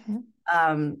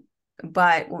 Mm-hmm.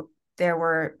 But there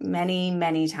were many,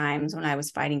 many times when I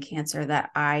was fighting cancer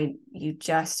that you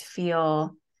just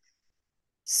feel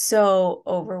so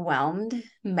overwhelmed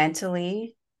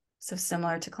mentally, so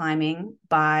similar to climbing,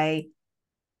 by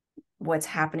what's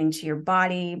happening to your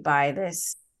body, by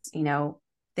this,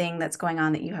 thing that's going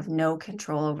on that you have no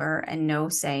control over and no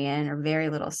say in, or very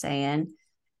little say in.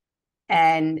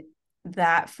 And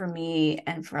that for me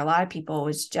and for a lot of people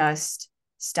was just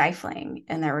stifling.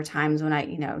 And there were times when I,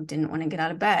 didn't want to get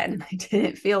out of bed and I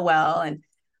didn't feel well. And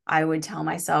I would tell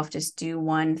myself, just do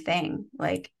one thing.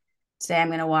 Like, today I'm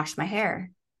going to wash my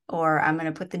hair, or I'm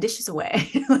going to put the dishes away.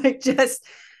 Like, just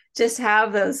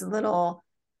have those little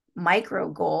micro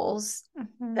goals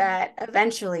that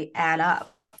eventually add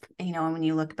up. And when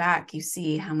you look back, you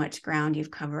see how much ground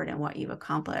you've covered and what you've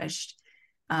accomplished.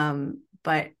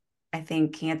 But I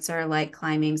think cancer, like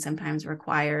climbing, sometimes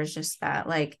requires just that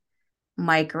like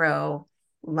micro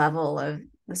level of,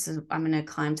 I'm going to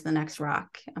climb to the next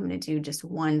rock. I'm going to do just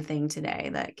one thing today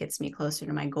that gets me closer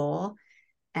to my goal.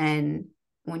 And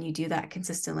when you do that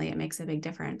consistently, it makes a big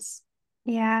difference.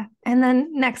 Yeah. And then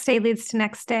next day leads to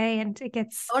next day, and it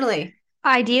gets Totally.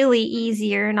 ideally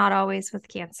easier, not always with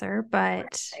cancer,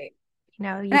 but Right.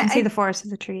 you can see the forest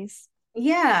of the trees.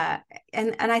 Yeah.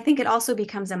 And I think it also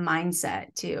becomes a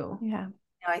mindset too. Yeah.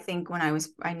 I think when I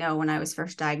was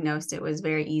first diagnosed, it was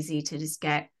very easy to just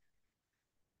get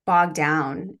bogged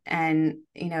down. And,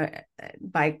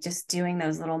 by just doing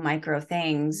those little micro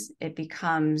things, it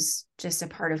becomes just a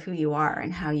part of who you are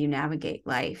and how you navigate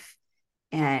life.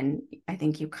 And I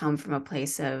think you come from a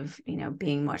place of,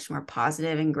 being much more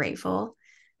positive and grateful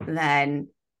than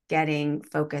getting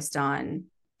focused on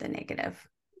the negative.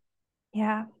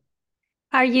 Yeah.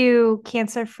 Are you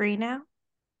cancer free now?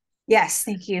 Yes,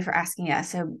 thank you for asking. Yeah,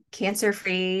 so cancer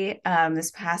free.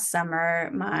 This past summer,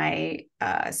 my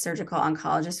surgical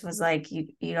oncologist was like, "You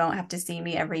don't have to see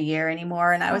me every year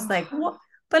anymore," and I was like, "What?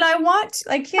 But I want.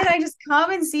 Like, can't I just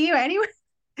come and see you anyway?"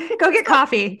 Go get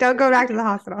coffee. Don't go back to the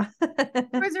hospital.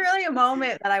 There was really a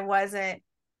moment that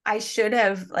I should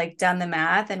have like done the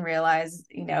math and realized,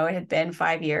 it had been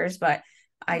 5 years, but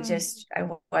I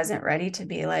wasn't ready to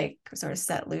be like sort of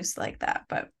set loose like that.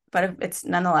 But it's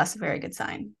nonetheless a very good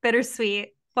sign.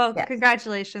 Bittersweet. Well, Yes.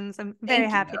 Congratulations. I'm very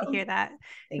Thank happy you. to hear that.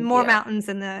 Thank More you. mountains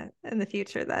in the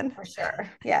future then. For sure.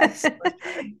 Yes. For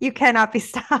sure. You cannot be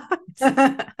stopped.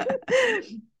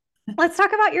 Let's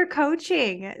talk about your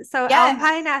coaching. So Yes.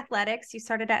 Alpine Athletics, you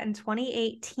started at in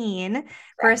 2018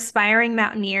 for aspiring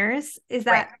mountaineers. Is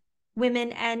that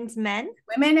women and men?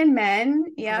 Women and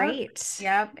men. Yeah. Great.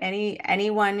 Yep.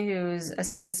 Anyone who's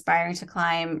aspiring to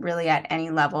climb really at any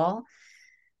level.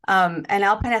 And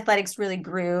Alpine Athletics really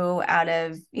grew out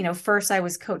of, first I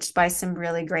was coached by some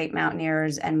really great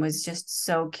mountaineers and was just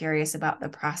so curious about the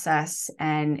process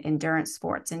and endurance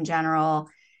sports in general.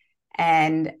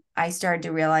 And I started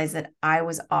to realize that I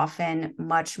was often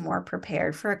much more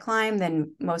prepared for a climb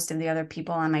than most of the other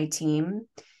people on my team.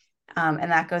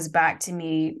 And that goes back to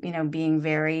me, being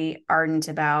very ardent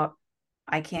about,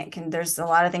 there's a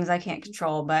lot of things I can't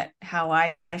control, but how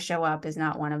I show up is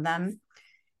not one of them.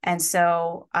 And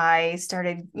so I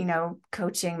started,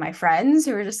 coaching my friends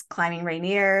who were just climbing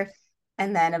Rainier.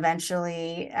 And then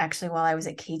eventually, actually, while I was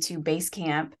at K2 base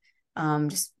camp,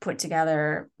 just put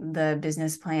together the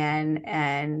business plan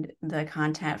and the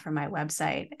content for my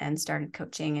website and started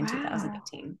coaching in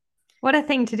 2018. What a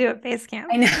thing to do at base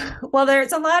camp. I know. Well,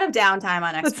 there's a lot of downtime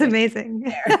on That's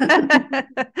amazing.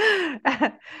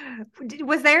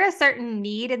 Was there a certain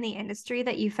need in the industry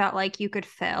that you felt like you could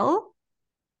fill?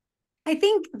 I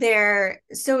think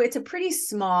so it's a pretty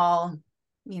small,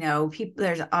 people,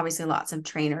 there's obviously lots of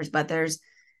trainers, but there's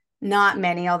not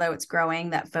many, although it's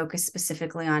growing, that focus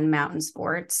specifically on mountain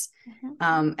sports.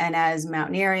 And as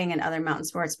mountaineering and other mountain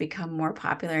sports become more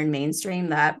popular and mainstream,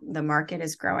 that the market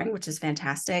is growing, which is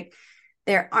fantastic.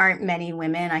 There aren't many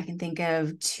women. I can think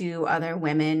of 2 other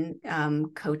women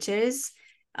coaches.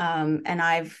 And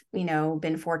I've,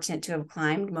 been fortunate to have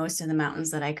climbed most of the mountains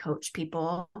that I coach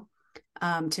people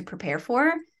to prepare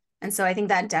for. And so I think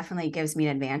that definitely gives me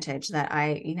an advantage that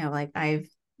I've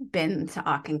been to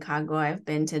Aconcagua, I've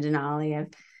been to Denali,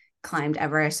 I've climbed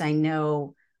Everest. I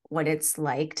know what it's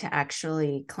like to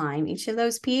actually climb each of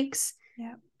those peaks.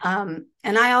 Yeah.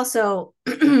 And I also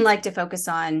like to focus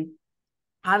on,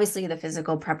 obviously the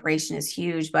physical preparation is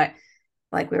huge, but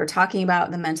like we were talking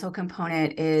about, the mental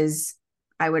component is,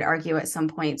 I would argue at some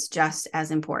points, just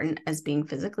as important as being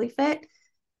physically fit.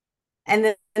 And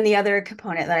then the other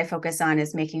component that I focus on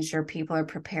is making sure people are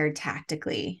prepared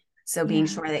tactically. So being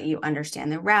sure that you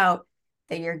understand the route,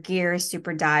 that your gear is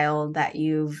super dialed, that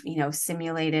you've,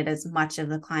 simulated as much of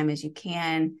the climb as you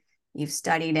can, you've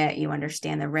studied it, you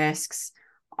understand the risks.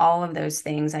 All of those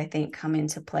things, I think, come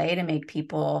into play to make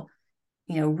people,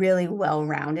 really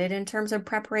well-rounded in terms of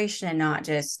preparation, and not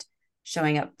just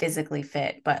showing up physically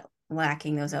fit, but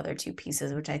lacking those other two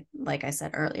pieces, which like I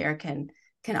said earlier, can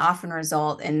often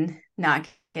result in not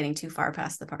getting too far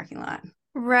past the parking lot.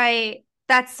 Right.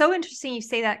 That's so interesting you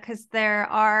say that, because there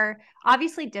are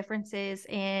obviously differences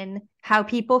in how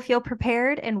people feel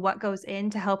prepared and what goes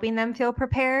into helping them feel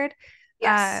prepared.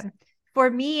 Yes. For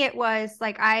me, it was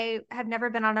like, I have never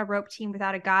been on a rope team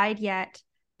without a guide yet,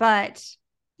 but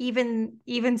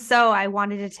even so, I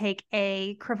wanted to take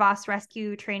a crevasse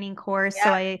rescue training course. Yeah.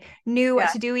 So I knew what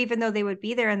Yeah. to do, even though they would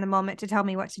be there in the moment to tell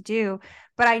me what to do.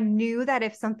 But I knew that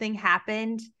if something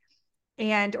happened,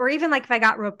 or even like if I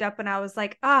got roped up and I was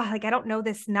like, like I don't know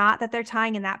this knot that they're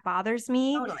tying and that bothers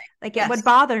me, Totally. like Yes. it would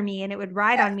bother me and it would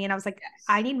ride Yes. on me. And I was like, Yes.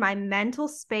 I need my mental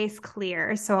space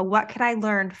clear. So what could I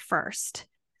learn first?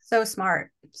 So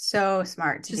smart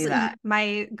to do that.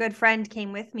 My good friend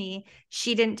came with me.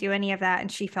 She didn't do any of that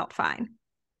and she felt fine.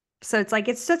 So it's like,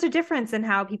 it's such a difference in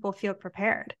how people feel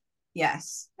prepared.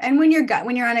 Yes. And when you're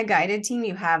on a guided team,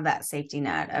 you have that safety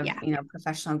net of,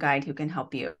 professional guide who can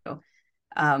help you.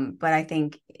 But I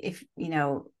think if,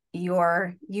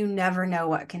 you never know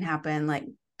what can happen. Like,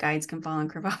 guides can fall in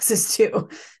crevasses too.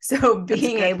 So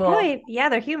being able, yeah,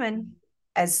 they're human.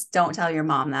 don't tell your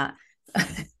mom that,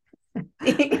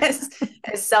 being as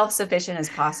self-sufficient as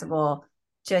possible,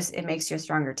 just, it makes you a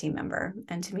stronger team member.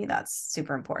 And to me, that's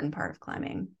super important part of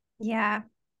climbing. Yeah.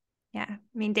 Yeah. I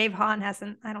mean, Dave Hahn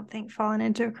hasn't, I don't think, fallen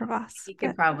into a crevasse. He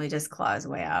could probably just claw his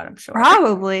way out, I'm sure.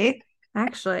 Probably,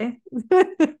 actually.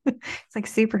 It's like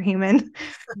superhuman.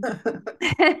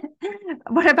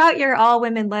 What about your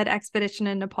all-women led expedition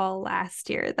in Nepal last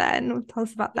year then? Tell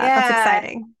us about that. Yeah. That's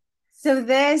exciting. So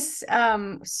this,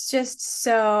 just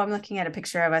so I'm looking at a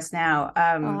picture of us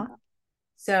now.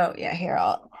 So yeah, here,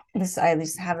 I at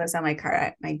least have this on my card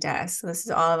at my desk. So this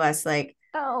is all of us, like,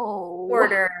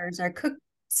 porters. Our cook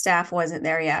staff wasn't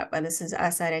there yet, but this is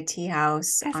us at a tea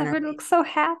house. Guys, everyone looks so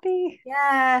happy.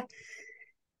 Yeah.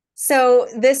 So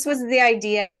this was the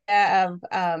idea of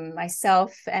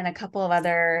myself and a couple of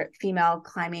other female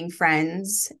climbing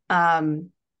friends,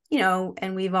 and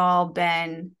we've all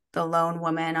been the lone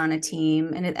woman on a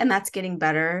team, and that's getting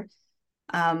better.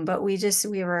 But we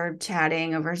were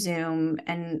chatting over Zoom,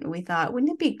 and we thought,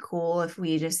 wouldn't it be cool if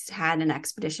we just had an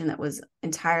expedition that was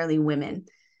entirely women?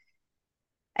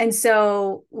 And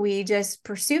so we just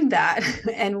pursued that.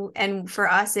 And for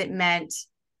us, it meant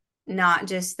not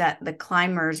just that the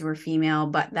climbers were female,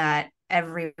 but that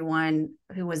everyone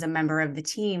who was a member of the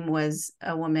team was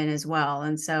a woman as well.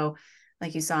 And so,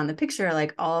 like you saw in the picture,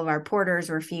 like, all of our porters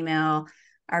were female,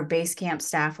 our base camp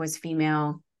staff was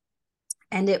female.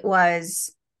 And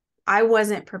I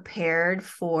wasn't prepared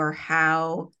for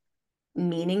how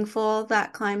meaningful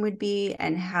that climb would be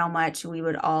and how much we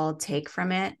would all take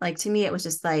from it. Like, to me, it was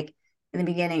just like, in the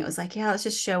beginning, it was like, yeah, let's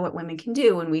just show what women can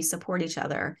do when we support each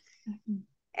other. Mm-hmm.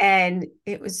 And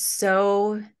it was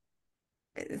so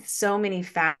many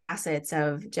facets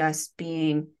of just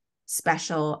being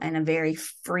special and a very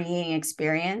freeing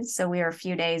experience. So we were a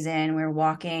few days in, we were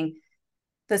walking.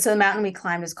 So the mountain we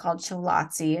climbed is called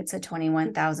Cholatsi. It's a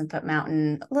 21,000-foot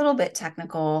mountain, a little bit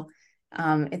technical.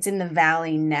 It's in the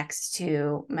valley next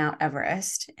to Mount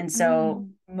Everest. And so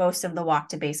most of the walk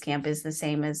to base camp is the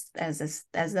same as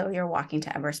though you're walking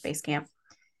to Everest base camp.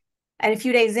 And a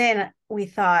few days in, we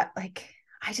thought, like,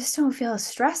 I just don't feel as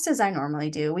stressed as I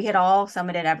normally do. We had all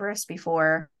summited Everest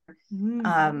before.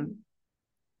 And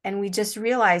we just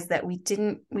realized that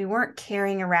we weren't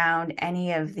carrying around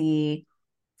any of the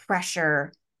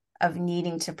pressure of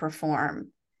needing to perform.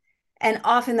 And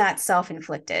often that's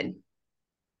self-inflicted.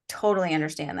 Totally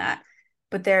understand that.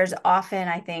 But there's often,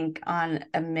 I think, on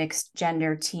a mixed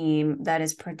gender team that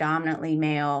is predominantly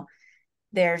male,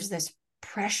 there's this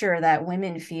pressure that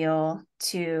women feel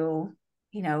to,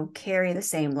 carry the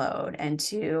same load and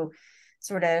to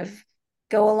sort of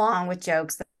go along with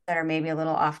jokes that are maybe a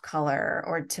little off color,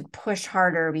 or to push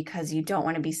harder because you don't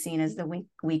want to be seen as the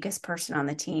weakest person on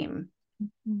the team.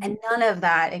 Mm-hmm. And none of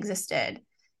that existed.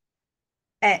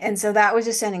 And so that was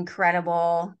just an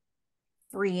incredible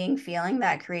freeing feeling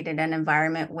that created an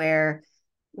environment where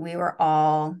we were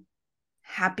all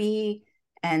happy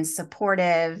and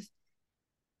supportive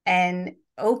and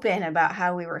open about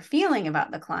how we were feeling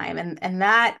about the climb. And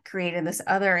that created this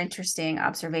other interesting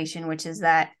observation, which is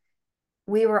that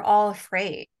we were all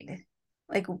afraid.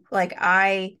 Like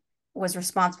I was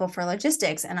responsible for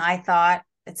logistics, and I thought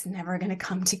it's never going to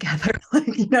come together. Like,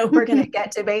 we're going to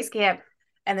get to base camp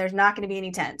and there's not going to be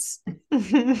any tents.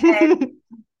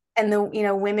 And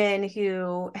the, women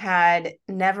who had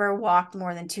never walked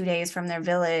more than 2 days from their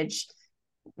village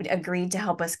agreed to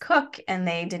help us cook, and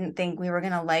they didn't think we were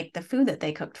going to like the food that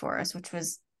they cooked for us, which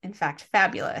was in fact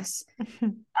fabulous.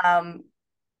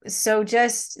 So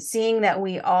just seeing that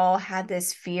we all had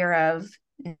this fear of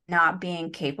not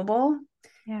being capable,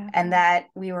 and that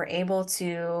we were able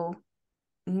to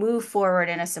move forward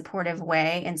in a supportive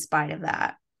way in spite of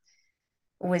that,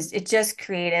 it just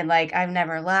created, like, I've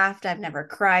never laughed, I've never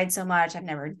cried so much, I've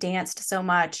never danced so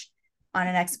much on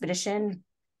an expedition.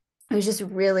 It was just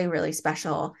really, really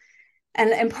special.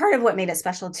 And part of what made it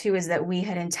special too is that we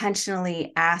had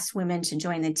intentionally asked women to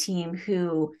join the team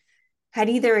who had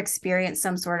either experienced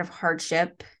some sort of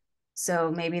hardship.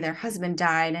 So maybe their husband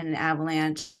died in an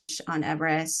avalanche on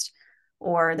Everest,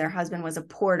 or their husband was a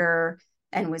porter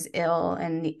and was ill,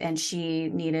 and she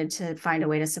needed to find a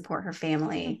way to support her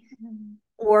family.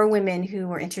 Or women who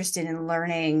were interested in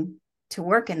learning to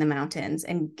work in the mountains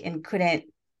and couldn't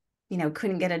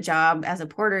get a job as a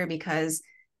porter because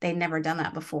they'd never done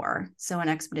that before. So an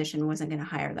expedition wasn't going to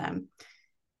hire them.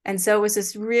 And so it was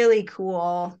this really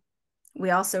cool. We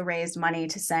also raised money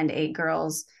to send 8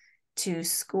 girls to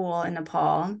school in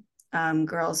Nepal,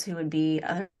 girls who would be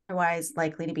otherwise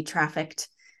likely to be trafficked.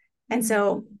 And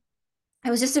so it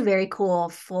was just a very cool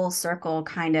full circle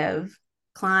kind of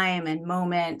climb and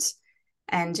moment,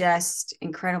 and just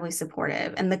incredibly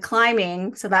supportive. And the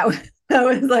climbing, so that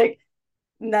was like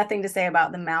nothing to say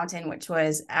about the mountain, which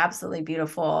was absolutely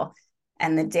beautiful.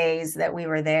 And the days that we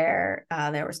were there,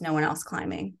 there was no one else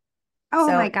climbing. Oh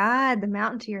my God, the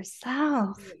mountain to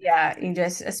yourself. Yeah, you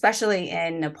just, especially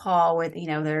in Nepal with,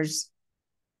 there's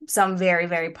some very,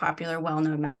 very popular,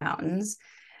 well-known mountains.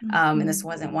 And this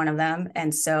wasn't one of them.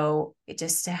 And so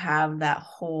just to have that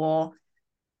whole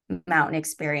mountain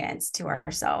experience to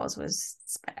ourselves was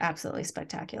absolutely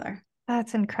spectacular.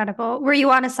 That's incredible. Were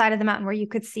you on a side of the mountain where you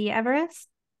could see Everest?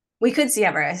 We could see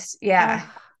Everest. Yeah.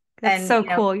 That's so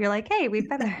cool. You're like, hey, we've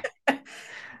been there.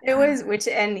 It was,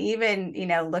 and even,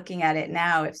 looking at it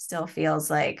now, it still feels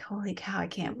like, holy cow, I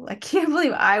can't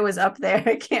believe I was up there.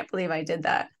 I can't believe I did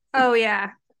that. Oh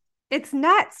yeah. It's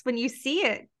nuts when you see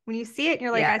it. When you see it, and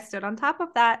you're like, I stood on top of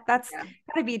that. That's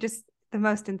gotta be just the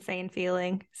most insane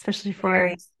feeling, especially for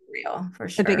very surreal, for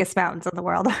sure. The biggest mountains in the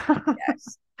world.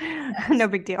 Yes. No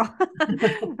big deal.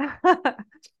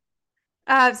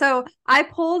 So I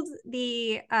pulled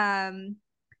the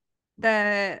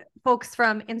folks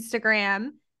from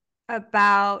Instagram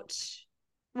about,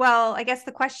 well, I guess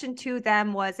the question to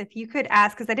them was if you could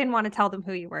ask, because I didn't want to tell them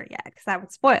who you were yet, because that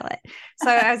would spoil it.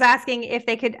 So I was asking if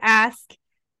they could ask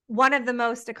one of the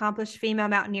most accomplished female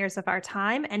mountaineers of our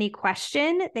time any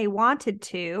question they wanted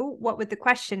to. What would the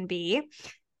question be?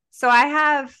 So I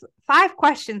have 5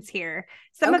 questions here.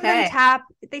 Some of them tap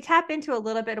into a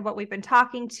little bit of what we've been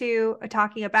talking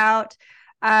about,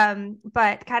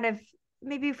 but kind of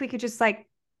maybe if we could just like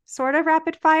sort of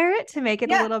rapid fire it to make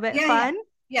it a little bit fun.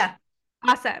 Yeah.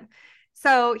 Awesome.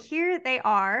 So here they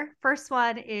are. First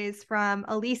one is from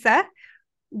Elisa.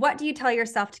 What do you tell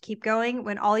yourself to keep going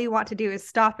when all you want to do is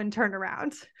stop and turn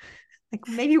around? Like,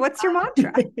 maybe what's your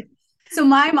mantra? So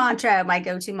my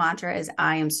go-to mantra is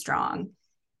I am strong.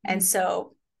 And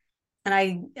so, and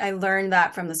I learned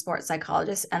that from the sports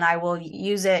psychologist, and I will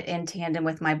use it in tandem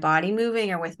with my body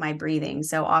moving or with my breathing.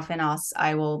 So often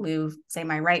I will move, say,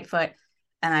 my right foot,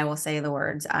 and I will say the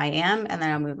words I am, and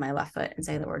then I'll move my left foot and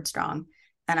say the word strong.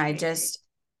 And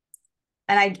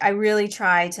I really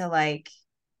try to like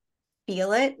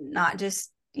feel it, not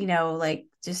just,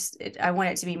 I want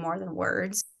it to be more than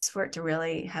words for it to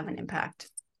really have an impact.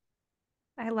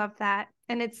 I love that.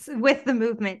 And it's with the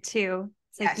movement too.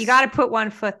 It's like, you got to put one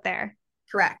foot there.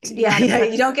 Correct. Yeah.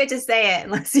 You don't get to say it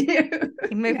unless you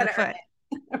move the foot.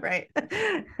 Right.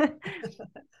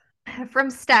 From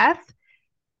Steph.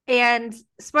 And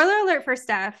spoiler alert for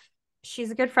Steph,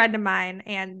 she's a good friend of mine.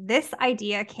 And this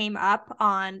idea came up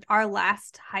on our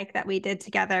last hike that we did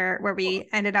together, where we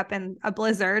ended up in a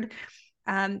blizzard.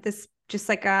 This just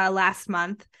like last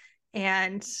month.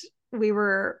 And we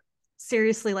were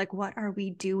seriously like, what are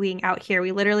we doing out here?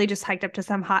 We literally just hiked up to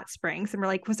some hot springs and we're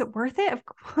like, was it worth it?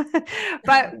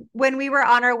 But when we were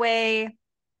on our way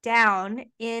down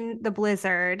in the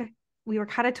blizzard, we were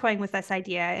kind of toying with this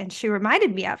idea and she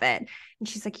reminded me of it. And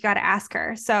she's like, you got to ask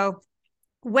her. So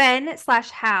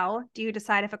when/how do you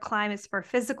decide if a climb is for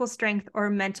physical strength or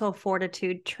mental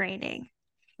fortitude training?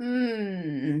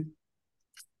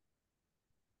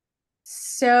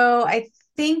 So I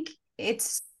think it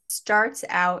starts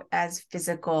out as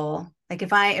physical. Like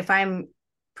if I'm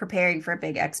preparing for a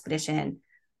big expedition,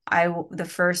 the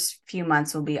first few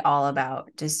months will be all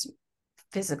about just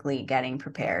physically getting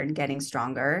prepared, getting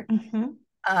stronger. Mm-hmm.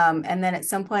 And then at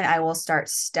some point I will start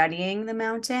studying the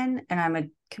mountain, and I'm a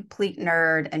complete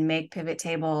nerd and make pivot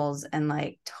tables and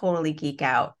like totally geek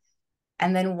out.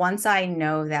 And then once I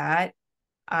know that,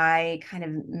 I kind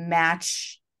of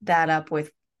match that up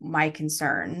with my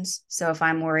concerns. So if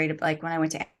I'm worried, like when I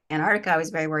went to Antarctica, I was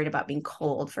very worried about being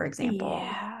cold, for example.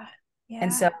 Yeah.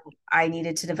 And so I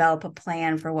needed to develop a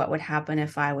plan for what would happen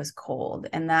if I was cold.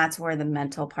 And that's where the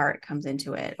mental part comes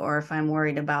into it. Or if I'm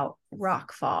worried about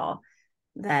rock fall,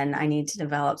 then I need to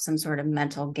develop some sort of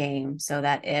mental game so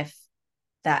that if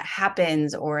that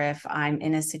happens or if I'm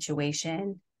in a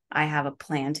situation, I have a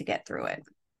plan to get through it.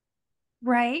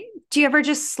 Right. Do you ever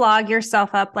just slog yourself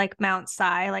up like Mount Si,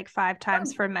 like 5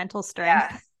 times for mental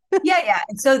strength? Yeah.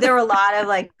 And so there were a lot of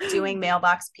like doing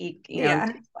Mailbox Peak,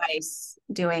 twice,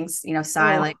 doing, Si,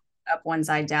 like up one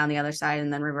side, down the other side,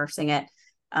 and then reversing it.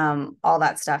 All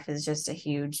that stuff is just a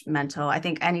huge mental. I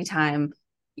think anytime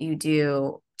you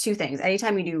do 2 things,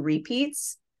 anytime you do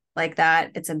repeats like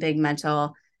that, it's a big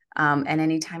mental. And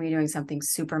anytime you're doing something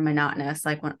super monotonous,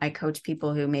 like when I coach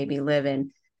people who maybe live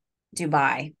in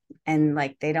Dubai and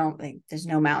like they don't like there's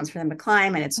no mountains for them to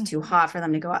climb and it's too hot for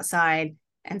them to go outside.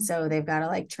 And so they've got to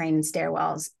like train in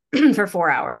stairwells for 4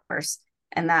 hours.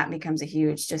 And that becomes a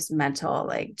huge just mental,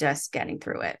 like just getting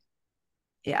through it.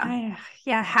 Yeah.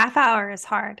 Yeah. Half hour is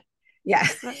hard. Yeah.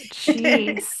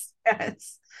 Jeez.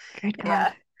 Yes. Good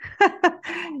God. Yeah.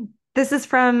 This is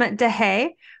from Dehay.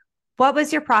 What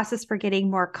was your process for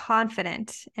getting more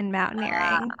confident in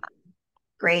mountaineering?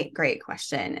 Great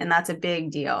question. And that's a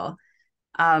big deal.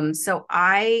 So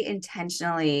I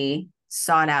intentionally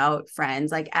sought out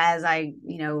friends, like as I,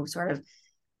 sort of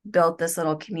built this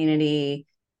little community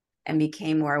and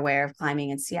became more aware of climbing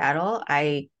in Seattle,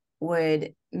 I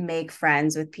would make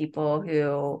friends with people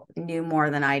who knew more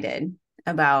than I did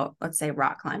about, let's say,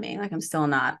 rock climbing. Like I'm still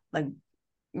not like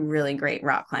really great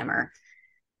rock climber.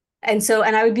 And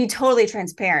I would be totally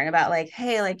transparent about like,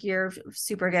 hey, like you're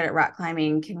super good at rock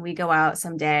climbing. Can we go out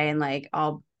someday and like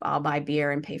I'll buy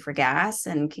beer and pay for gas,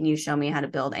 and can you show me how to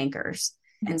build anchors?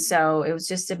 And so it was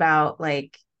just about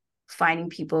like finding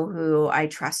people who I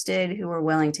trusted, who were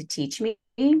willing to teach me.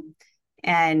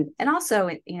 And also,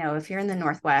 if you're in the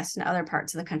Northwest and other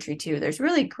parts of the country too, there's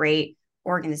really great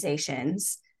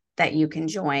organizations that you can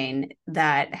join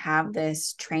that have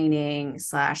this training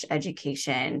 /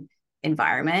 education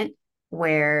environment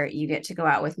where you get to go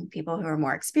out with people who are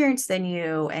more experienced than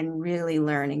you and really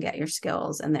learn and get your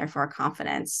skills and therefore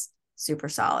confidence super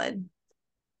solid.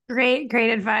 Great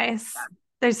advice. Yeah.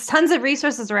 There's tons of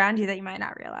resources around you that you might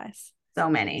not realize. So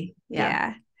many.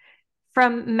 Yeah.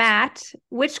 From Matt,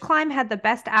 which climb had the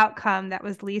best outcome that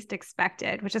was least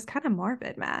expected? Which is kind of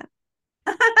morbid, Matt.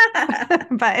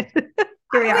 But here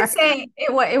we are. I would say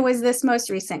it was this most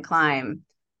recent climb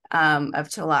of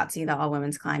Chilotse, the all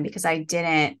women's climb, because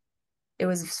it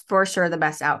was for sure the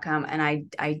best outcome. And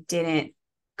I didn't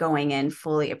going in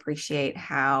fully appreciate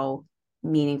how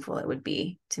meaningful it would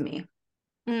be to me.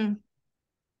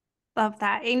 Love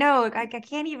that. I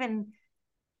can't even,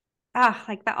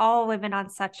 like the all women on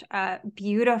such a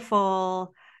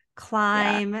beautiful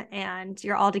climb and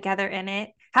you're all together in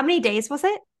it. How many days was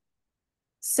it?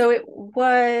 So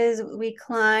we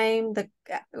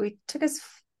took us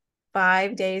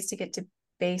 5 days to get to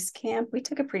base camp. We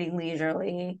took a pretty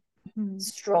leisurely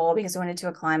stroll because we wanted to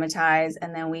acclimatize,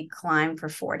 and then we climbed for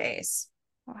 4 days.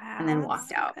 Wow. And then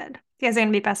walked out. Good. You guys are going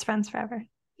to be best friends forever.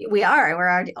 We are.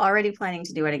 We're already planning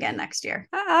to do it again next year.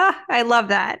 I love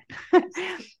that.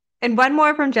 And one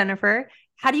more from Jennifer.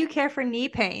 How do you care for knee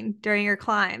pain during your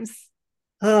climbs?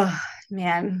 Oh,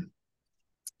 man.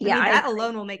 That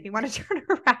alone will make me want to turn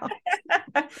around.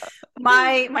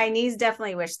 My knees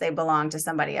definitely wish they belonged to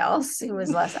somebody else who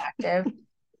was less active.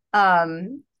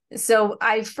 So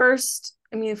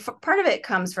part of it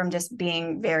comes from just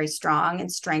being very strong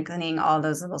and strengthening all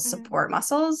those little support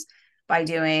muscles by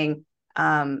doing,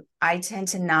 I tend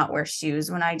to not wear shoes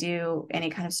when I do any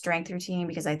kind of strength routine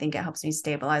because I think it helps me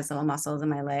stabilize little muscles in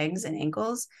my legs and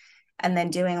ankles. And then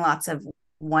doing lots of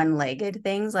one-legged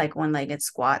things like one-legged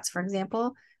squats, for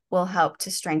example, will help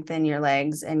to strengthen your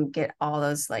legs and get all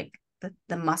those like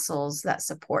the muscles that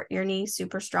support your knee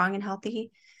super strong and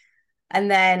healthy.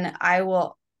 And then I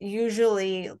will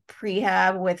usually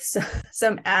prehab with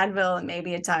some Advil and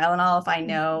maybe a Tylenol if I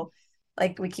know,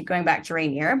 like we keep going back to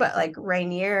Rainier, but like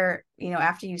Rainier,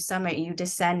 after you summit, you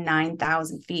descend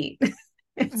 9,000 feet.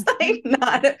 It's like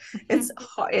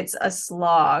it's a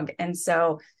slog. And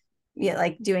so, yeah,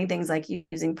 like doing things like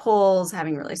using poles,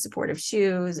 having really supportive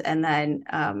shoes, and then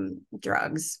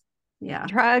drugs. Yeah.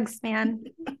 Drugs, man.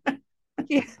 I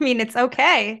mean, it's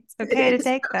okay. It's okay to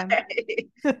take them.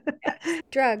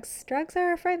 Drugs. Drugs are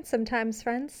our friends sometimes,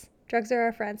 friends. Drugs are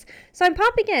our friends. So I'm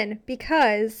popping in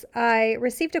because I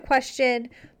received a question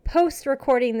post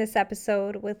recording this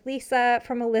episode with Lisa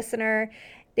from a listener.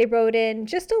 They wrote in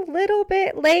just a little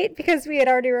bit late because we had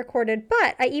already recorded,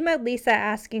 but I emailed Lisa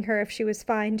asking her if she was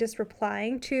fine just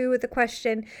replying to the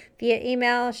question via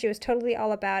email. She was totally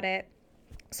all about it.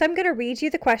 So I'm going to read you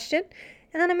the question,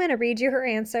 and then I'm going to read you her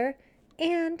answer,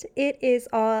 and it is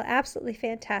all absolutely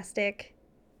fantastic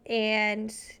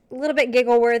and a little bit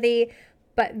giggle-worthy,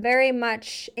 but very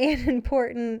much an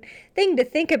important thing to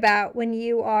think about when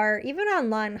you are even on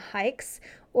long hikes,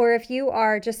 or if you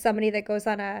are just somebody that goes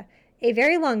on a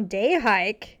very long day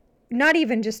hike, not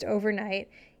even just overnight,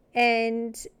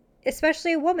 and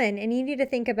especially a woman, and you need to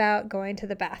think about going to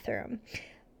the bathroom.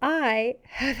 I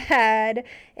have had,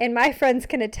 and my friends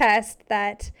can attest,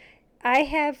 that I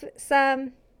have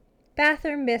some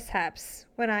bathroom mishaps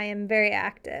when I am very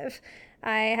active.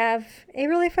 I have a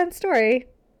really fun story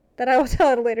that I will tell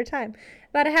at a later time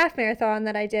about a half marathon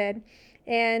that I did,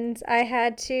 and I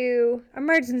had to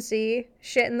emergency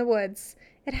shit in the woods.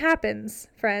 It happens,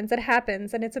 friends. It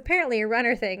happens, and it's apparently a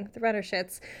runner thing, the runner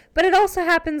shits. But it also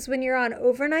happens when you're on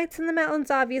overnights in the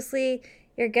mountains, obviously.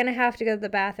 You're going to have to go to the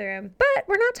bathroom. But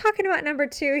we're not talking about number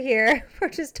 2 here. We're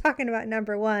just talking about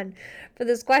number 1 for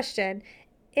this question.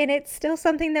 And it's still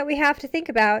something that we have to think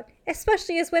about,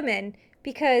 especially as women,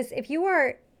 because if you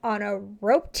are on a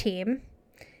rope team,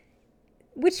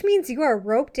 which means you are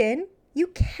roped in, you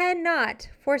cannot,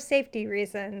 for safety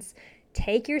reasons,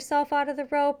 take yourself out of the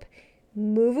rope,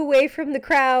 move away from the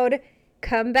crowd,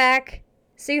 come back.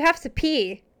 So you have to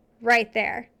pee right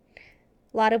there.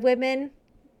 A lot of women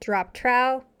drop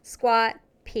trow, squat,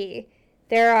 pee.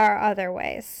 There are other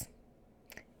ways.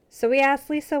 So we asked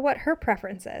Lisa what her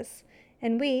preference is.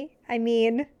 And I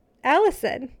mean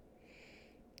Allison.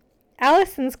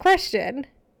 Allison's question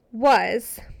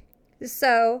was,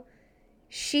 so,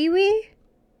 Shewee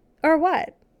or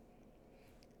what?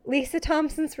 Lisa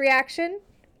Thompson's reaction,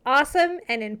 awesome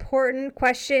and important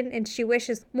question, and she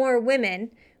wishes more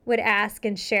women would ask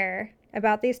and share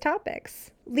about these topics.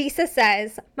 Lisa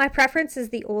says, my preference is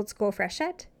the old school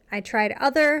freshette. I tried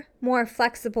other, more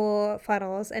flexible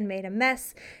funnels and made a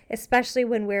mess, especially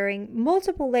when wearing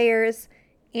multiple layers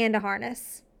and a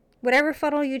harness. Whatever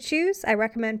funnel you choose, I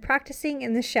recommend practicing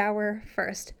in the shower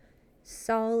first.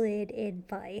 Solid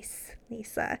advice,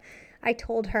 Lisa. I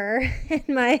told her in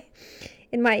my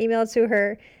email to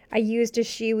her, I used a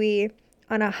Shewee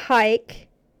on a hike,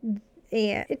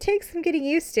 and it takes some getting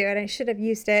used to, and I should have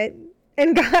used it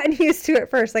and gotten used to it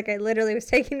first. Like I literally was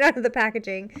taking it out of the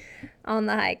packaging on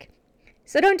the hike.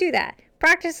 So don't do that.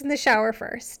 Practice in the shower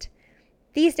first.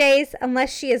 These days,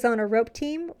 unless she is on a rope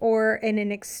team or in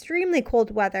an extremely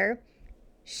cold weather,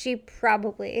 she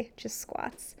probably just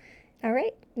squats. All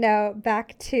right, now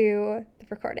back to the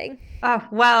recording. Oh,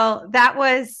 well, that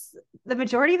was the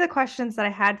majority of the questions that I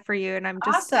had for you. And I'm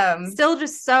just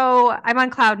I'm on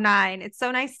cloud 9. It's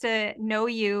so nice to know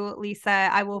you, Lisa.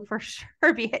 I will for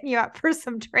sure be hitting you up for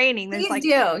some training. Please do.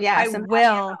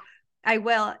 Yeah, I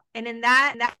will. And in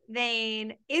that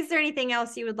vein, is there anything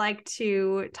else you would like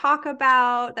to talk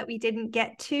about that we didn't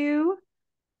get to?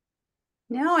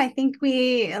 No, I think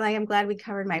I'm glad we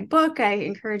covered my book. I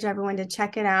encourage everyone to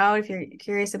check it out if you're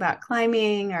curious about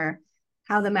climbing or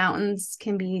how the mountains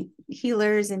can be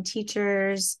healers and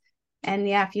teachers. And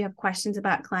yeah, if you have questions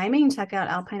about climbing, check out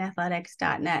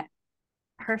alpineathletics.net.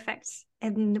 Perfect.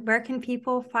 And where can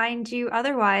people find you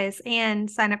otherwise and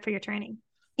sign up for your training?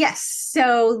 Yes.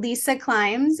 So Lisa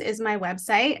Climbs is my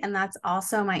website, and that's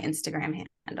also my Instagram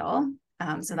handle.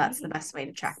 So that's the best way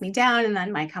to track me down. And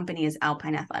then my company is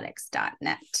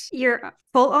alpineathletics.net. You're a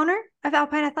full owner of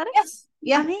Alpine Athletics? Yes.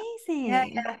 Yeah.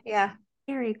 Amazing. Yeah.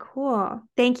 Very cool.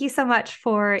 Thank you so much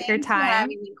for your time. Thanks for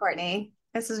having me, Courtney.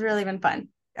 This has really been fun.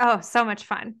 Oh, so much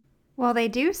fun. Well, they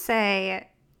do say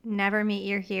never meet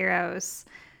your heroes.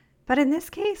 But in this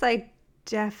case, I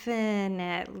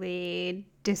definitely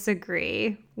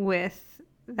disagree with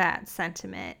that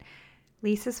sentiment.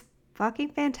 Lisa's fucking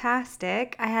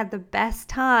fantastic. I had the best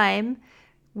time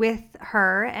with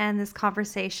her and this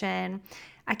conversation.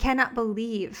 I cannot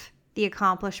believe the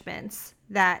accomplishments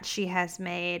that she has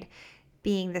made.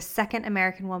 being the second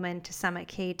American woman to summit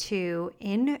K2,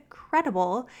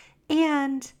 incredible,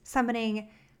 and summiting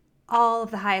all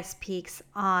of the highest peaks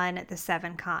on the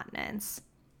 7 continents.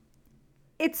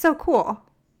 It's so cool.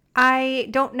 I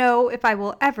don't know if I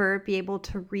will ever be able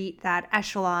to reach that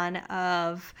echelon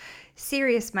of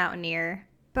serious mountaineer,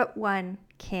 but one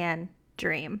can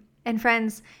dream. And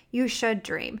friends, you should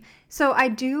dream. So I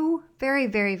do very,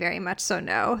 very, very much so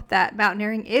know that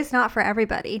mountaineering is not for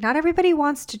everybody. Not everybody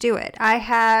wants to do it. I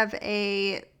have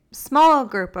a small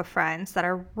group of friends that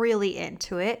are really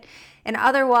into it. And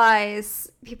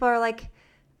otherwise, people are like,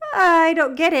 I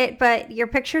don't get it, but your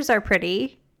pictures are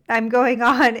pretty. I'm going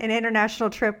on an international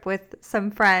trip with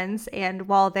some friends. And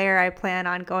while there, I plan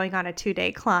on going on a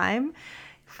 2-day climb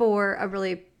for a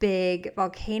really big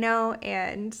volcano.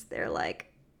 And they're like,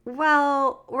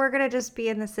 well, we're going to just be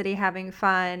in the city having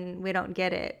fun. We don't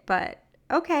get it, but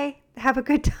okay, have a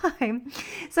good time.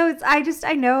 So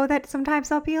I know that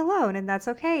sometimes I'll be alone and that's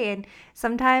okay. And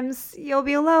sometimes you'll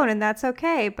be alone and that's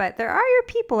okay. But there are your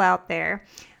people out there.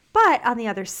 But on the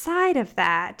other side of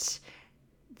that,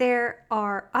 there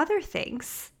are other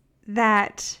things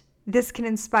that this can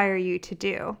inspire you to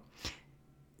do.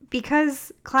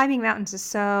 Because climbing mountains is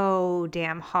so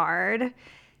damn hard,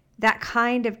 that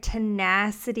kind of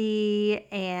tenacity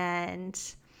and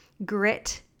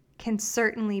grit can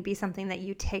certainly be something that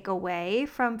you take away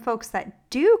from folks that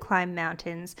do climb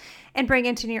mountains and bring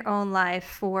into your own life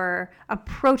for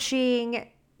approaching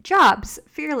jobs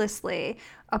fearlessly,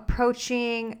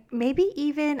 approaching maybe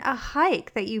even a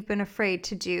hike that you've been afraid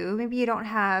to do. Maybe you don't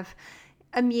have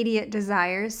immediate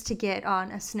desires to get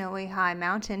on a snowy high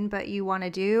mountain, but you want to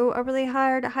do a really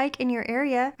hard hike in your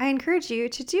area. I encourage you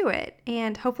to do it.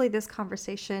 And hopefully this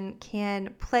conversation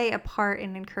can play a part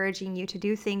in encouraging you to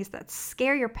do things that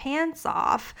scare your pants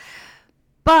off,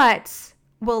 but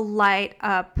will light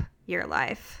up your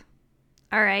life.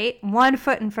 All right? One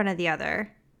foot in front of the other.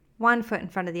 One foot in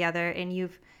front of the other, and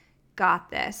you've got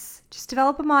this. Just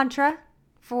develop a mantra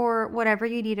for whatever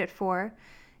you need it for,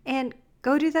 and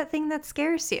go do that thing that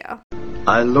scares you.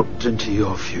 I looked into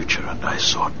your future and I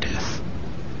saw death.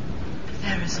 But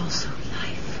there is also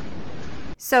life.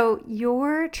 So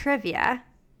your trivia,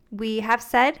 we have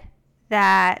said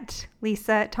that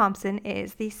Lisa Thompson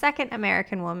is the second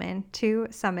American woman to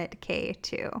summit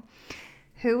K2.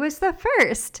 Who was the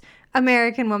first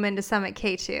American woman to summit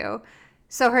K2?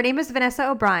 So her name is Vanessa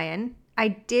O'Brien. I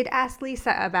did ask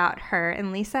Lisa about her,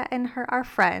 and Lisa and her are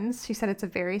friends. She said it's a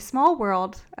very small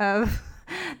world of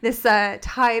this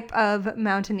type of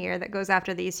mountaineer that goes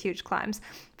after these huge climbs.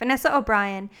 Vanessa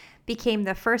O'Brien became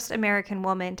the first American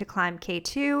woman to climb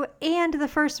K2 and the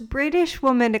first British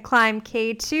woman to climb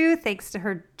K2, thanks to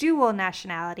her dual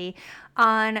nationality,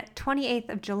 on 28th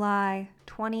of July,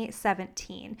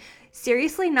 2017.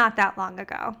 Seriously, not that long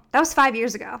ago. That was 5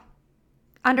 years ago.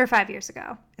 Under 5 years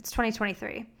ago. It's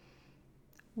 2023.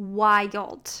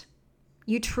 Wild.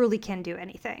 You truly can do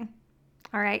anything.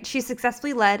 All right. She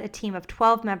successfully led a team of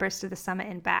 12 members to the summit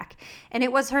and back, and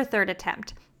it was her third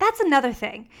attempt. That's another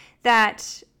thing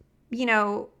that,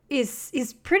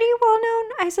 is pretty well known,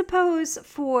 I suppose,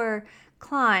 for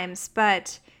climbs,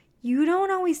 but you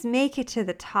don't always make it to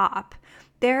the top.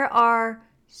 There are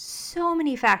so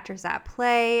many factors at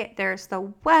play. There's the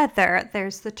weather,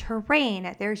 there's the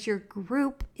terrain, there's your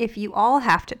group if you all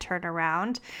have to turn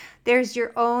around, there's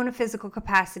your own physical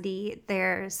capacity,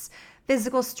 there's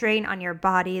physical strain on your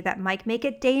body that might make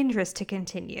it dangerous to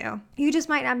continue. You just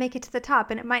might not make it to the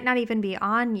top, and it might not even be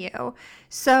on you.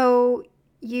 So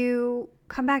you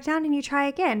come back down and you try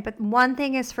again. But one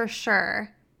thing is for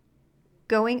sure,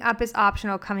 going up is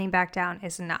optional, coming back down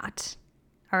is not.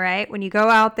 All right? When you go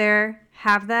out there,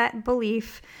 have that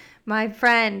belief. My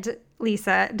friend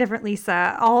Lisa, different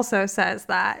Lisa, also says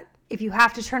that if you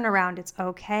have to turn around, it's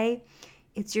okay.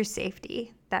 It's your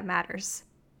safety that matters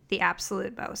the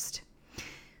absolute most.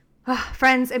 Oh,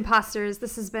 friends, imposters,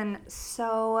 this has been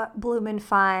so bloomin'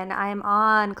 fun. I am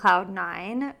on cloud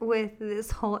 9 with this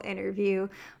whole interview.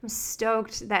 I'm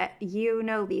stoked that you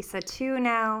know Lisa too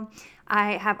now.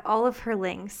 I have all of her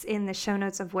links in the show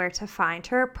notes of where to find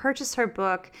her, purchase her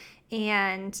book,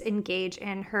 and engage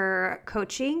in her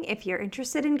coaching if you're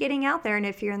interested in getting out there. And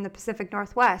if you're in the Pacific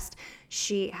Northwest,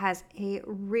 she has a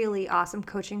really awesome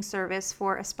coaching service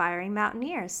for aspiring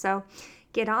mountaineers. So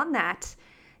get on that.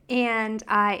 And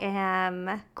I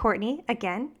am Courtney.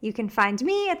 Again, you can find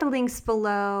me at the links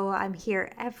below. I'm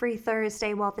here every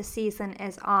Thursday while the season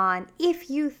is on. If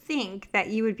you think that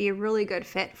you would be a really good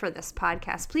fit for this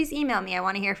podcast, please email me. I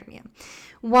want to hear from you.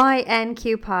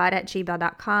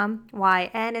 ynqpod@gmail.com.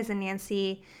 YN as in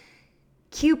Nancy,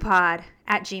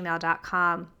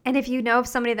 qpod@gmail.com. And if you know of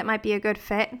somebody that might be a good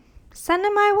fit, send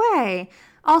them my way.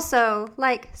 Also,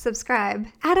 like, subscribe,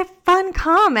 add a fun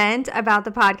comment about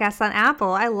the podcast on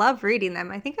Apple. I love reading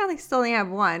them. I think I still only have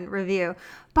one review,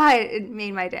 but it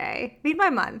made my day, made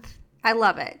my month. I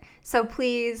love it. So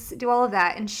please do all of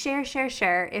that and share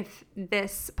if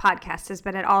this podcast has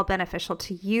been at all beneficial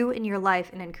to you in your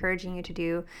life and encouraging you to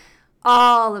do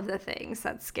all of the things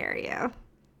that scare you.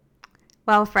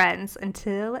 Well, friends,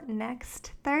 until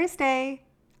next Thursday,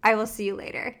 I will see you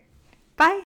later. Bye.